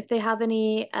 If they have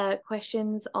any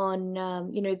questions on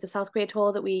the South Korea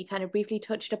tour that we kind of briefly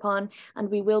touched upon, and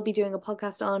we will be doing a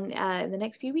podcast on in the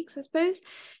next few weeks, I suppose,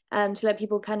 to let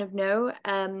people kind of know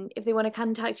if they want to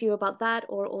contact you about that,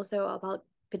 or also about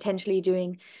potentially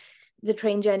doing the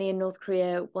train journey in North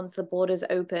Korea once the borders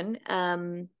open.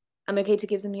 I'm okay to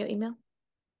give them your email.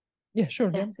 Yeah,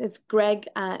 sure. Yeah, it's Greg.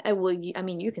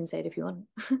 You can say it if you want.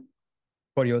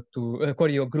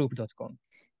 Koreogroup.com.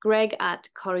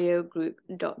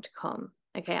 Greg@choreogroup.com.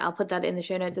 Okay, I'll put that in the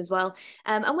show notes as well.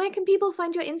 And where can people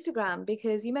find your Instagram?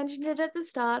 Because you mentioned it at the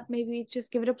start. Maybe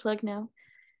just give it a plug now.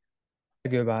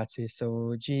 Gergovazzi,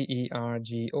 so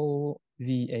GERGOVACZI.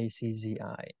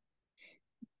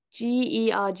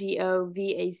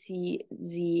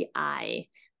 GERGOVACZI,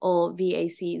 or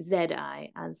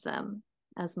VACZI,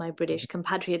 as my British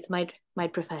compatriots might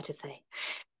prefer to say.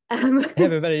 I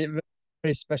have a very,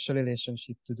 very special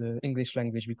relationship to the English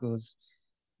language because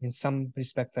in some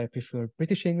respect I prefer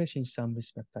British English, in some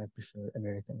respect I prefer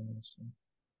American English.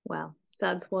 Well,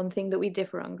 that's one thing that we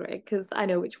differ on, Greg, because I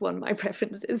know which one my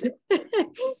preference is.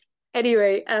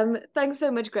 Anyway, thanks so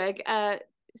much, Greg.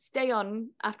 Stay on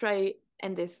after I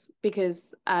end this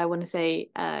because I want to say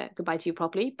goodbye to you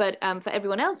properly. But for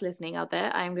everyone else listening out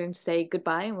there, I'm going to say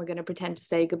goodbye, and we're going to pretend to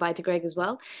say goodbye to Greg as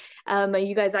well.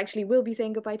 You guys actually will be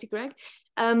saying goodbye to Greg.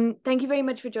 Thank you very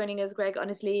much for joining us, Greg.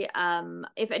 Honestly,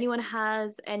 if anyone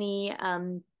has any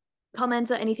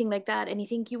comments or anything like that,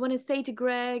 anything you want to say to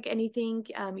Greg, anything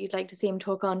you'd like to see him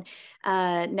talk on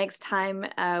next time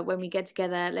when we get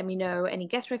together, let me know. Any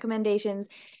guest recommendations,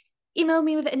 email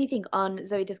me with anything on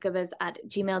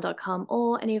zoediscovers@gmail.com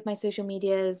or any of my social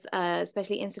medias,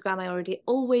 especially Instagram. I already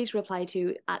always reply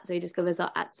to @zoediscovers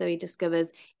or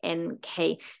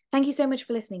 @zoediscoversnk. Thank you so much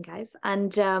for listening, guys,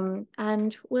 and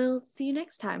we'll see you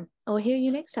next time or hear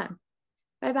you next time.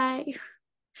 Bye bye,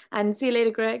 and see you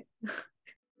later, Greg.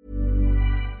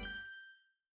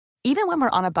 Even when we're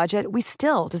on a budget, we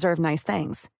still deserve nice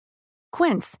things.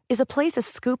 Quince is a place to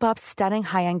scoop up stunning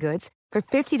high-end goods for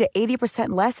 50 to 80%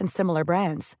 less than similar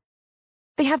brands.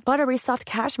 They have buttery soft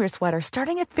cashmere sweaters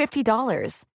starting at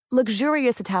 $50,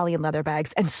 luxurious Italian leather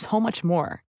bags, and so much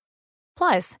more.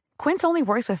 Plus, Quince only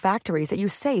works with factories that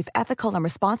use safe, ethical, and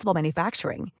responsible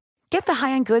manufacturing. Get the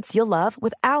high-end goods you'll love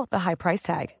without the high price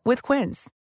tag with Quince.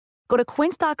 Go to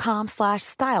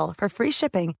quince.com/style for free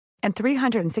shipping and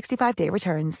 365-day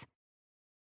returns.